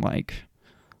government, like,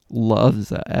 loves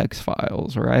the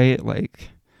X-Files, right?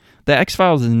 Like, the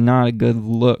X-Files is not a good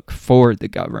look for the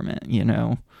government,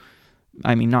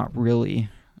 I mean, not really.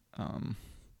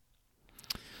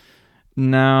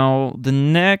 Now, the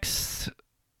next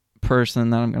person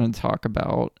that I'm going to talk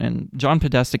about, and John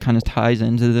Podesta kind of ties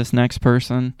into this next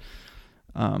person,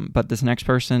 but this next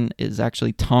person is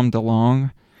actually Tom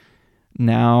DeLonge.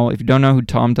 Now, if you don't know who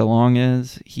Tom DeLonge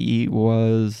is, he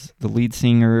was the lead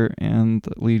singer and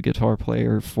the lead guitar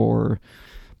player for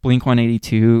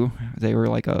Blink-182. They were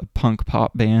like a punk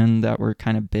pop band that were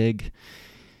kind of big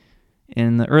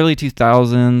in the early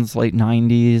 2000s, late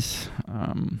 90s.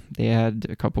 They had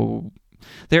a couple...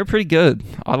 They were pretty good.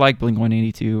 I like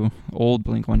Blink-182, old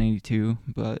Blink-182,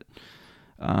 but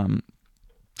Tom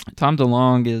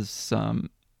DeLonge is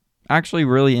actually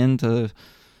really into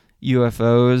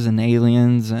UFOs and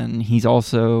aliens, and he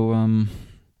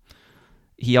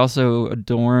also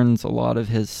adorns a lot of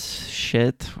his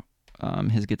shit,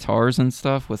 his guitars and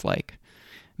stuff, with like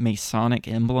Masonic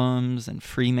emblems and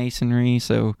Freemasonry.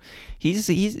 So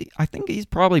I think he's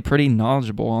probably pretty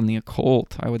knowledgeable on the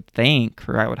occult, I would think,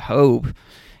 or I would hope.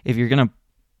 If you're gonna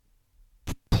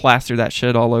plaster that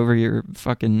shit all over your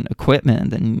fucking equipment,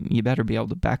 then you better be able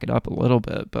to back it up a little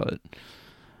bit. But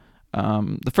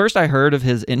the first I heard of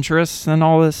his interests and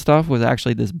all this stuff was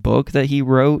actually this book that he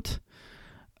wrote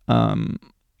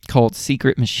called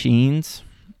Secret Machines.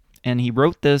 And he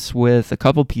wrote this with a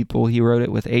couple people. He wrote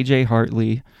it with A.J.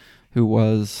 Hartley, who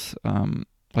was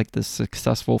like this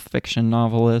successful fiction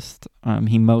novelist.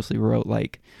 He mostly wrote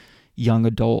like young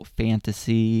adult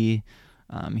fantasy.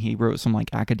 He wrote some like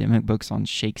academic books on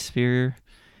Shakespeare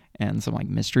and some like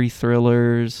mystery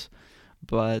thrillers.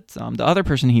 But the other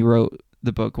person he wrote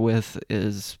the book with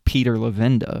is Peter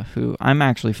Levenda, who I'm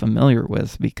actually familiar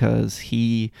with because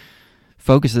he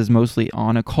focuses mostly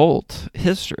on occult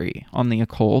history, on the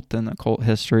occult and occult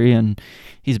history, and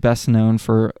he's best known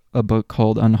for a book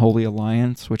called Unholy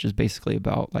Alliance, which is basically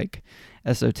about like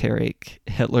esoteric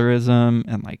Hitlerism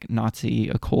and like Nazi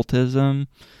occultism,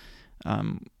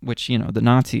 which, you know, the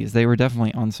Nazis, they were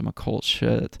definitely on some occult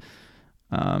shit.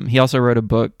 He also wrote a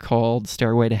book called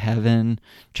Stairway to Heaven,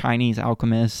 Chinese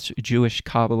Alchemist, Jewish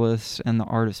Kabbalists, and the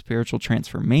Art of Spiritual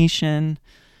Transformation.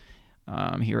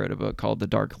 He wrote a book called The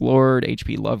Dark Lord,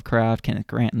 H.P. Lovecraft, Kenneth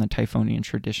Grant, and the Typhonian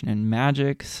Tradition in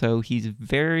Magic. So he's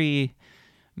very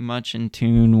much in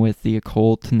tune with the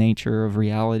occult nature of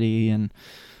reality and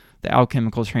the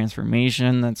alchemical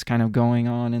transformation that's kind of going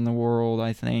on in the world,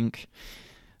 I think.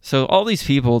 So all these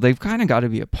people, they've kind of got to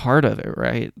be a part of it,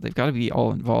 right? They've got to be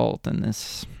all involved in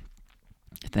this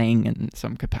thing in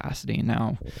some capacity.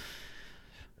 Now,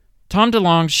 Tom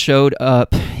DeLonge showed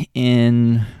up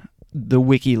in the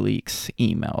WikiLeaks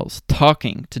emails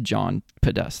talking to John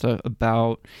Podesta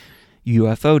about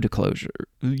UFO disclosure.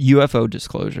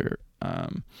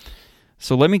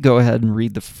 So let me go ahead and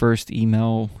read the first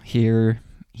email here.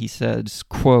 He says,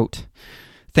 quote,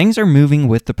 "Things are moving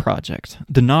with the project.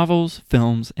 The novels,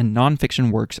 films, and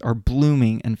nonfiction works are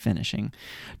blooming and finishing.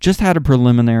 Just had a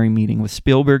preliminary meeting with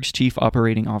Spielberg's chief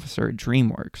operating officer at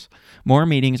DreamWorks. More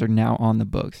meetings are now on the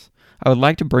books. I would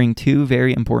like to bring two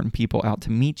very important people out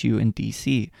to meet you in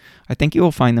D.C. I think you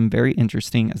will find them very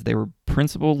interesting as they were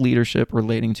principal leadership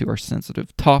relating to our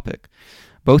sensitive topic.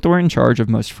 Both were in charge of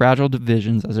most fragile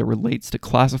divisions as it relates to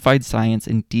classified science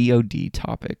and DoD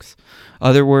topics.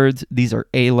 Other words, these are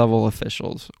A-level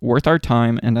officials, worth our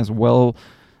time and as well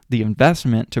the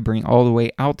investment to bring all the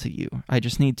way out to you. I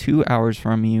just need 2 hours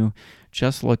from you,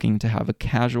 just looking to have a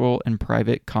casual and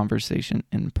private conversation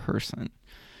in person."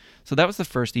 So that was the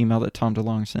first email that Tom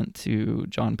DeLonge sent to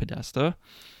John Podesta.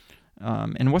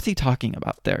 And what's he talking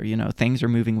about there? You know, things are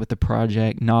moving with the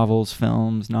project, novels,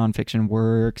 films, nonfiction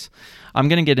works. I'm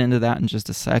going to get into that in just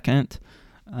a second.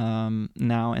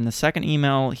 Now, in the second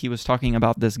email, he was talking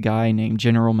about this guy named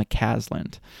General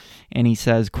McCasland. And he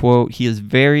says, quote, "He is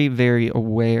very, very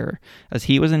aware as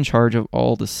he was in charge of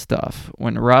all the stuff.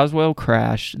 When Roswell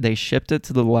crashed, they shipped it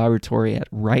to the laboratory at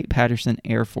Wright-Patterson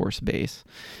Air Force Base.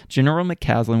 General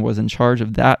McCasland was in charge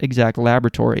of that exact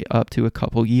laboratory up to a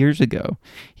couple years ago.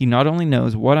 He not only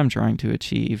knows what I'm trying to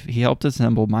achieve, he helped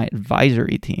assemble my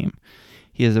advisory team.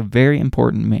 He is a very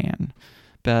important man.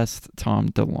 Best, Tom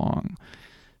DeLonge."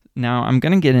 Now, I'm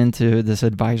going to get into this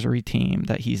advisory team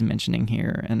that he's mentioning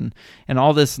here, and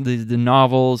all this, the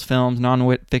novels, films,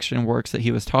 non-fiction works that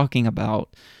he was talking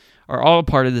about are all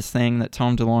part of this thing that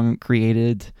Tom DeLonge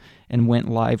created and went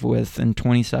live with in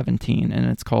 2017, and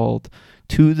it's called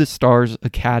To the Stars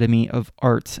Academy of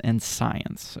Arts and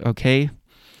Science, okay?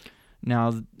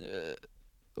 Now,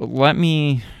 let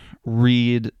me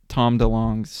read Tom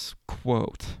DeLonge's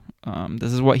quote.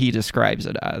 This is what he describes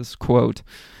it as, quote,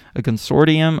 "A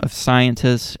consortium of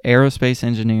scientists, aerospace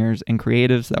engineers, and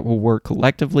creatives that will work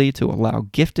collectively to allow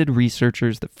gifted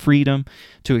researchers the freedom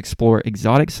to explore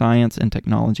exotic science and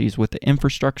technologies with the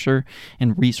infrastructure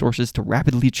and resources to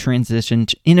rapidly transition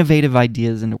to innovative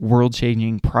ideas into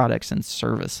world-changing products and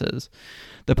services.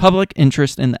 The public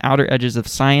interest in the outer edges of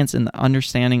science and the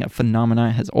understanding of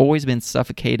phenomena has always been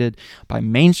suffocated by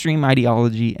mainstream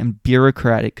ideology and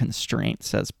bureaucratic constraints,"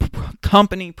 says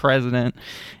company president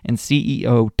and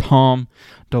CEO Tom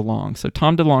DeLonge. So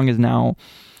Tom DeLonge is now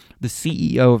the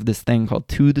CEO of this thing called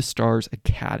To the Stars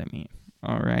Academy.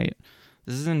 All right.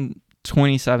 This is in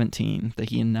 2017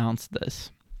 that he announced this.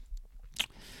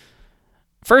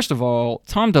 First of all,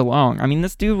 Tom DeLonge, I mean,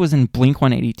 this dude was in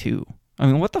Blink-182. I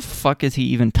mean, what the fuck is he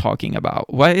even talking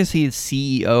about? Why is he the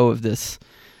CEO of this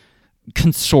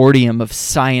consortium of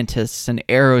scientists and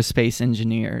aerospace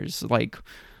engineers? Like,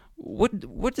 what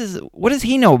does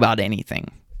he know about anything?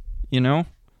 You know?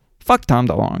 Fuck Tom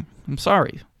DeLonge. I'm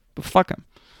sorry, but fuck him.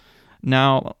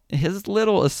 Now, his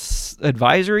little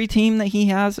advisory team that he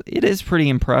has, it is pretty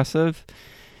impressive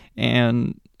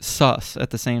and sus at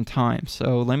the same time.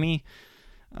 So let me...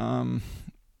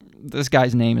 this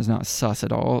guy's name is not sus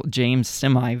at all. James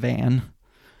Semivan.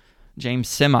 James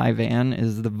Semivan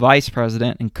is the vice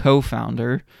president and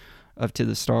co-founder of To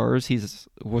the Stars. He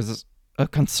was a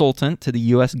consultant to the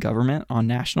U.S. government on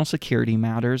national security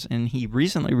matters, and he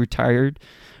recently retired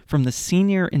from the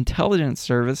Senior Intelligence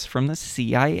Service from the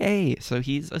CIA. So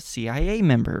he's a CIA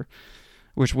member,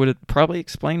 which would probably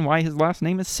explain why his last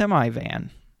name is Semivan.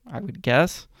 I would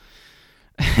guess.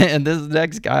 And this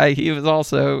next guy, he was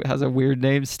also has a weird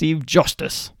name, Steve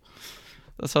Justice.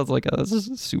 That sounds like this is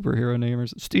a superhero name or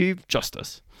something. Steve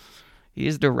Justice. He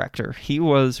is director. He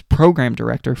was program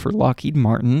director for Lockheed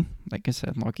Martin. Like I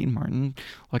said, Lockheed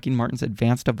Martin's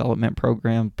Advanced Development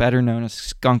Program, better known as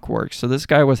Skunk Works. So this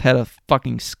guy was head of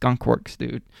fucking Skunk Works,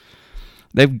 dude.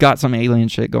 They've got some alien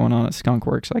shit going on at Skunk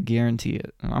Works, I guarantee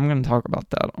it. And I'm going to talk about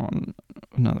that on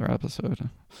another episode.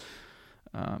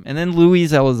 And then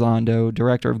Luis Elizondo,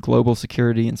 Director of Global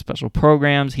Security and Special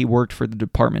Programs. He worked for the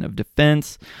Department of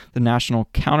Defense, the National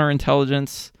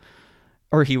Counterintelligence,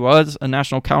 or he was a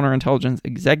National Counterintelligence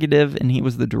Executive, and he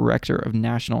was the Director of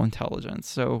National Intelligence.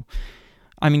 So,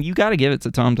 I mean, you got to give it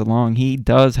to Tom DeLonge. He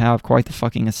does have quite the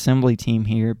fucking assembly team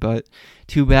here, but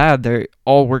too bad they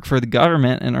all work for the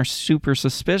government and are super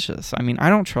suspicious. I mean, I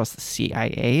don't trust the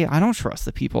CIA. I don't trust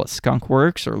the people at Skunk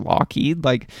Works or Lockheed.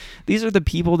 Like, these are the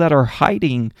people that are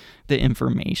hiding the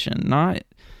information, not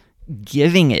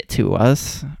giving it to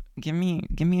us. Give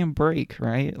me a break,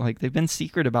 right? Like, they've been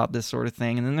secret about this sort of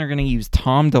thing, and then they're going to use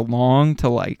Tom DeLonge to,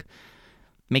 like,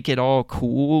 make it all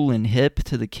cool and hip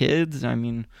to the kids. I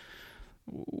mean,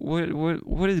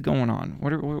 what is going on?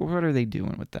 What are they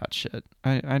doing with that shit?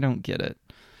 I don't get it.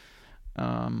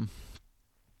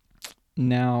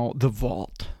 Now the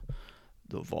vault.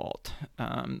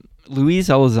 Luis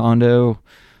Elizondo,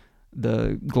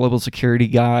 the global security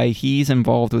guy, he's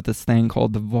involved with this thing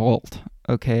called the vault.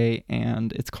 Okay,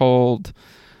 and it's called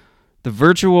the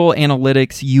Virtual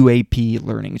Analytics UAP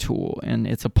Learning Tool, and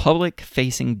it's a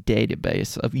public-facing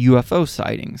database of UFO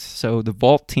sightings. So the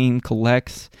vault team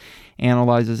collects,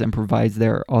 analyzes, and provides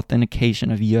their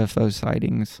authentication of UFO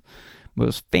sightings,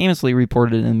 most famously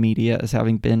reported in the media as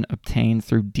having been obtained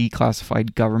through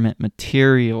declassified government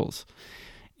materials.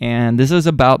 And this is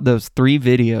about those 3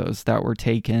 videos that were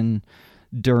taken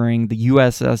during the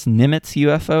USS Nimitz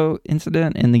UFO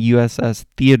incident and the USS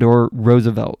Theodore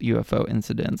Roosevelt UFO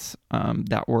incidents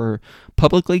that were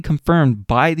publicly confirmed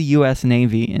by the U.S.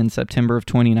 Navy in September of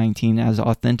 2019 as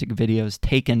authentic videos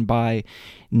taken by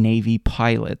Navy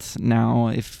pilots. Now,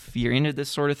 if you're into this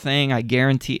sort of thing, I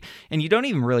guarantee, and you don't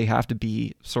even really have to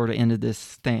be sort of into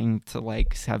this thing to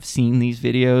like have seen these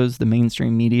videos. The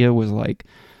mainstream media was like,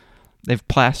 they've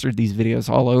plastered these videos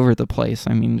all over the place.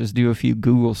 I mean, just do a few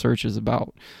Google searches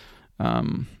about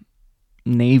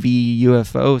Navy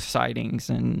UFO sightings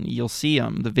and you'll see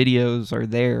them. The videos are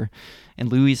there.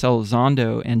 And Luis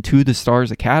Elizondo and To the Stars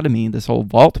Academy, this whole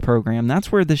vault program,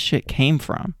 that's where this shit came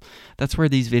from. That's where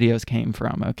these videos came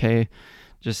from, okay?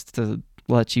 Just to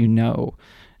let you know.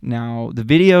 Now, the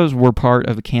videos were part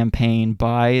of a campaign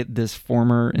by this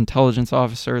former intelligence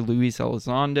officer, Luis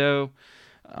Elizondo.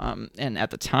 And at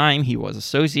the time, he was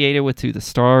associated with To the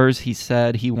Stars. He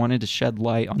said he wanted to shed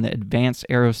light on the Advanced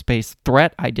Aerospace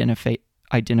Threat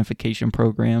Identification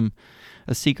Program,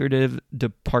 a secretive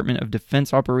Department of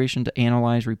Defense operation to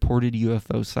analyze reported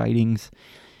UFO sightings.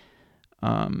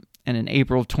 And in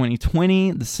April of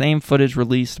 2020, the same footage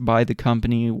released by the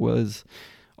company was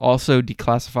also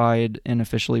declassified and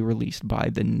officially released by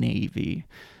the Navy.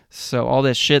 So all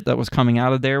that shit that was coming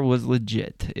out of there was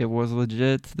legit. It was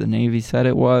legit. The Navy said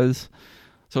it was.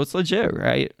 So it's legit,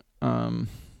 right?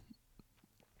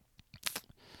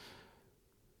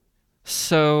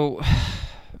 So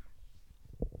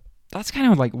that's kind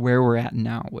of like where we're at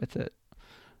now with it.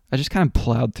 I just kind of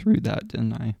plowed through that,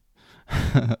 didn't I?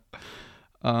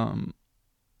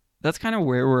 That's kind of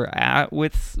where we're at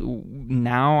with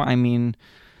now. I mean,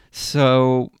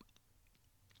 so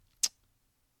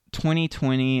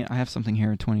 2020, I have something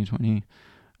here in 2020.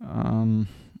 In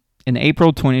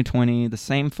April 2020, the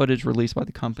same footage released by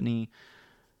the company.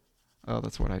 Oh,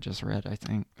 that's what I just read, I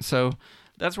think. So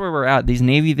that's where we're at. These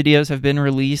Navy videos have been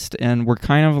released, and we're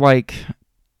kind of like,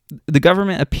 the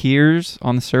government appears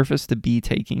on the surface to be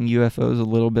taking UFOs a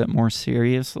little bit more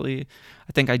seriously.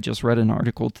 I think I just read an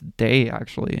article today,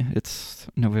 actually. It's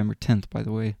November 10th, by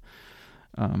the way.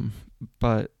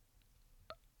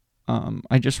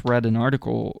 I just read an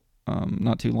article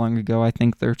not too long ago. I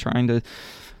think they're trying to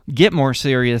get more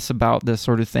serious about this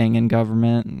sort of thing in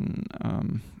government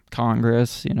and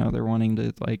Congress. You know, they're wanting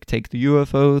to like take the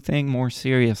UFO thing more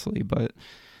seriously, but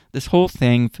this whole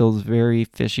thing feels very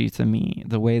fishy to me,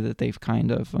 the way that they've kind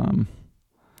of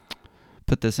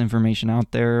put this information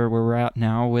out there where we're at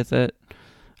now with it.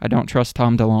 I don't trust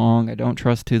Tom DeLonge. I don't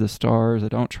trust To the Stars. I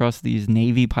don't trust these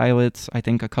Navy pilots. I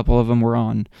think a couple of them were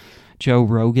on Joe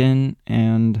Rogan,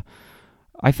 and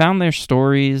I found their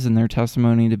stories and their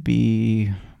testimony to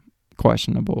be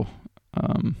questionable.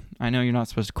 I know you're not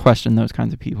supposed to question those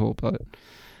kinds of people, but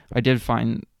I did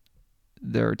find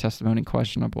their testimony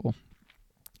questionable.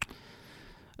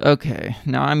 Okay,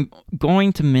 now I'm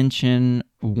going to mention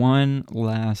one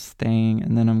last thing,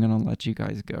 and then I'm going to let you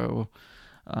guys go.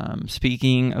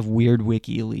 Speaking of weird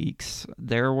Wikileaks,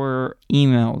 there were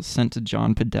emails sent to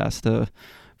John Podesta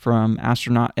from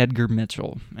astronaut Edgar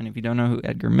Mitchell. And if you don't know who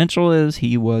Edgar Mitchell is,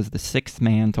 he was the 6th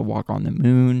man to walk on the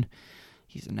moon.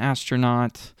 He's an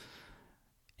astronaut.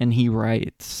 And he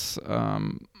writes,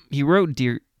 he wrote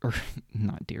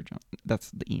not Dear John,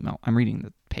 that's the email. I'm reading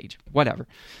the page. Whatever.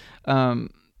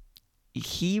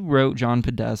 He wrote John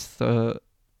Podesta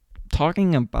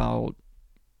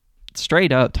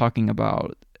straight up talking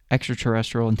about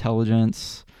extraterrestrial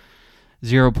intelligence,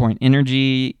 0-point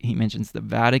energy. He mentions the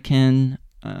Vatican.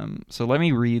 So let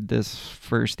me read this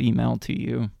first email to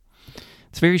you.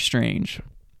 It's very strange.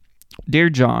 Dear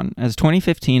John, as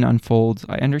 2015 unfolds,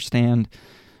 I understand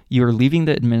you are leaving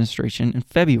the administration in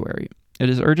February. It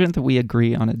is urgent that we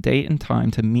agree on a date and time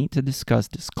to meet to discuss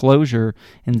disclosure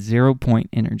and 0-point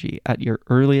energy at your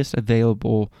earliest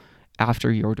available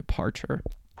after your departure.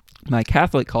 My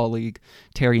Catholic colleague,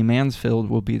 Terry Mansfield,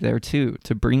 will be there too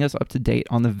to bring us up to date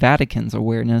on the Vatican's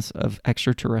awareness of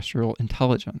extraterrestrial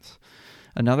intelligence.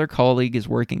 Another colleague is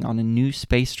working on a new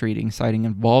space treaty citing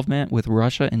involvement with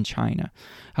Russia and China.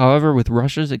 However, with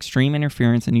Russia's extreme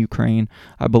interference in Ukraine,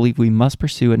 I believe we must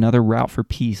pursue another route for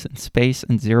peace in space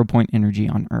and 0-point energy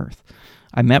on Earth.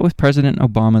 I met with President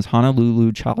Obama's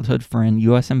Honolulu childhood friend,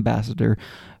 U.S. Ambassador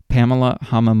Pamela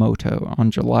Hamamoto,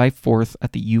 on July 4th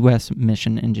at the U.S.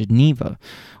 mission in Geneva,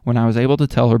 when I was able to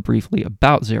tell her briefly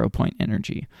about 0-point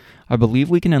energy. I believe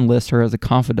we can enlist her as a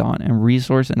confidant and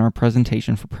resource in our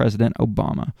presentation for President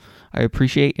Obama. I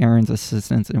appreciate Aaron's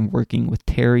assistance in working with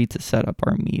Terry to set up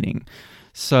our meeting.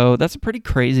 So that's a pretty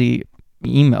crazy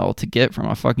email to get from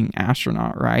a fucking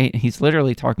astronaut, right? He's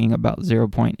literally talking about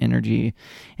 0-point energy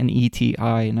and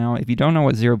ETI. Now, if you don't know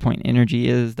what 0-point energy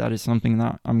is, that is something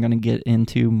that I'm going to get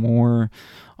into more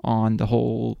on the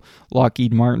whole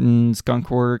Lockheed Martin Skunk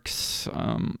Works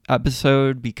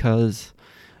episode, because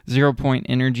 0-point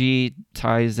energy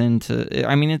ties into,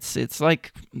 I mean, it's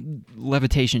like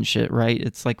levitation shit, right?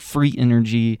 It's like free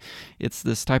energy. It's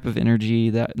this type of energy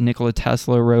that Nikola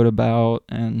Tesla wrote about,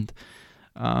 and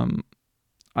I'm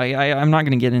not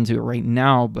going to get into it right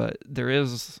now, but there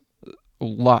is a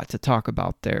lot to talk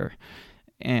about there.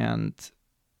 And,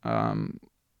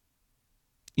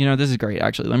 this is great,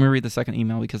 actually. Let me read the second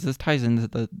email, because this ties into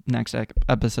the next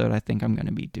episode I think I'm going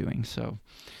to be doing. So,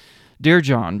 Dear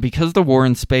John, because the war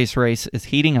in space race is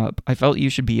heating up, I felt you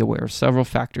should be aware of several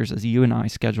factors as you and I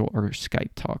schedule our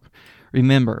Skype talk.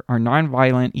 Remember, our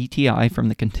nonviolent ETI from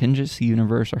the contingency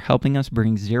universe are helping us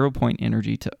bring 0-point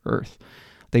energy to Earth.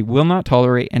 They will not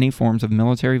tolerate any forms of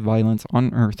military violence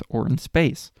on Earth or in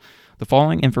space. The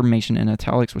following information in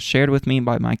italics was shared with me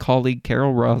by my colleague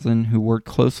Carol Rosen, who worked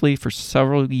closely for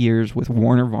several years with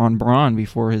Wernher von Braun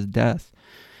before his death.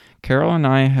 Carol and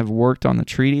I have worked on the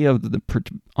treaty on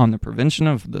the prevention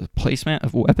of the placement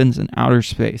of weapons in outer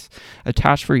space,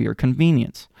 attached for your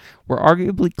convenience. We're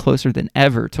arguably closer than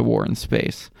ever to war in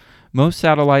space. Most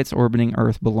satellites orbiting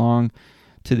Earth belong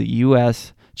to the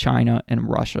U.S., China, and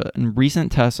Russia, and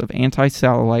recent tests of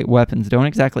anti-satellite weapons don't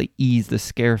exactly ease the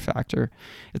scare factor.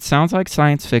 It sounds like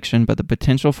science fiction, but the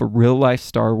potential for real-life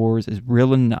Star Wars is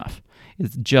real enough.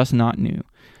 It's just not new.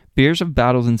 Fears of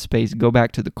battles in space go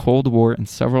back to the Cold War and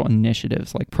several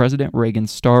initiatives like President Reagan's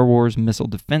Star Wars missile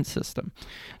defense system.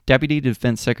 Deputy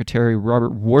Defense Secretary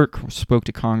Robert Work spoke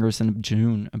to Congress in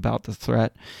June about the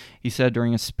threat. He said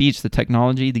during a speech the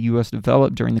technology the U.S.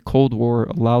 developed during the Cold War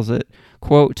allows it,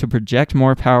 quote, to project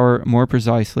more power, more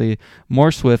precisely,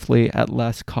 more swiftly, at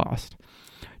less cost.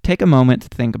 Take a moment to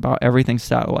think about everything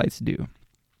satellites do.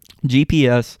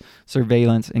 GPS,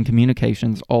 surveillance, and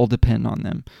communications all depend on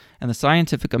them, and the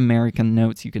Scientific American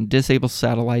notes you can disable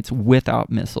satellites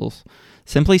without missiles.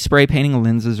 Simply spray painting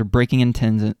lenses or breaking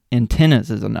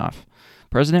antennas is enough.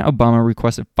 President Obama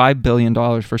requested $5 billion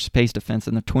for space defense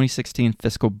in the 2016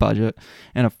 fiscal budget,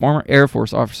 and a former Air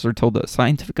Force officer told the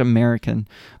Scientific American,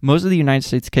 most of the United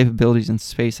States' capabilities in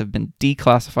space have been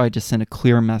declassified to send a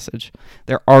clear message.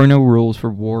 There are no rules for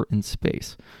war in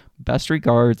space. Best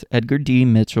regards, Edgar D.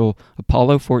 Mitchell,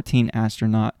 Apollo 14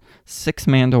 astronaut, 6th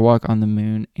man to walk on the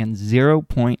moon, and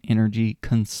 0-point energy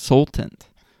consultant.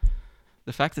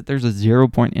 The fact that there's a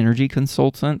 0-point energy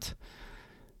consultant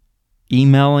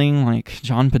emailing like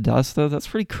John Podesta, that's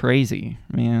pretty crazy,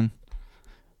 man.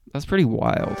 That's pretty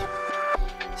wild.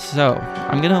 So,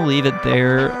 I'm going to leave it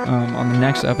there. On the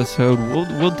next episode,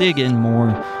 we'll dig in more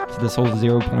to this whole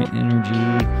 0-point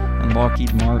energy and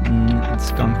Lockheed Martin and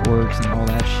Skunk Works and all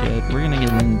that shit. We're going to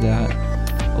get into that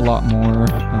a lot more.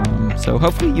 So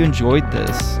hopefully you enjoyed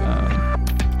this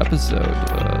episode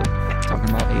talking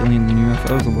about aliens and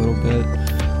UFOs a little bit.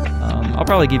 I'll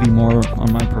probably give you more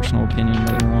on my personal opinion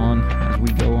later on as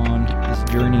we go on this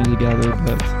journey together.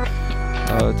 But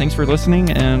thanks for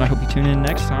listening, and I hope you tune in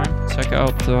next time. Check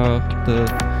out the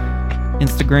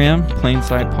Instagram, Plain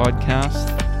Sight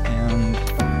Podcast.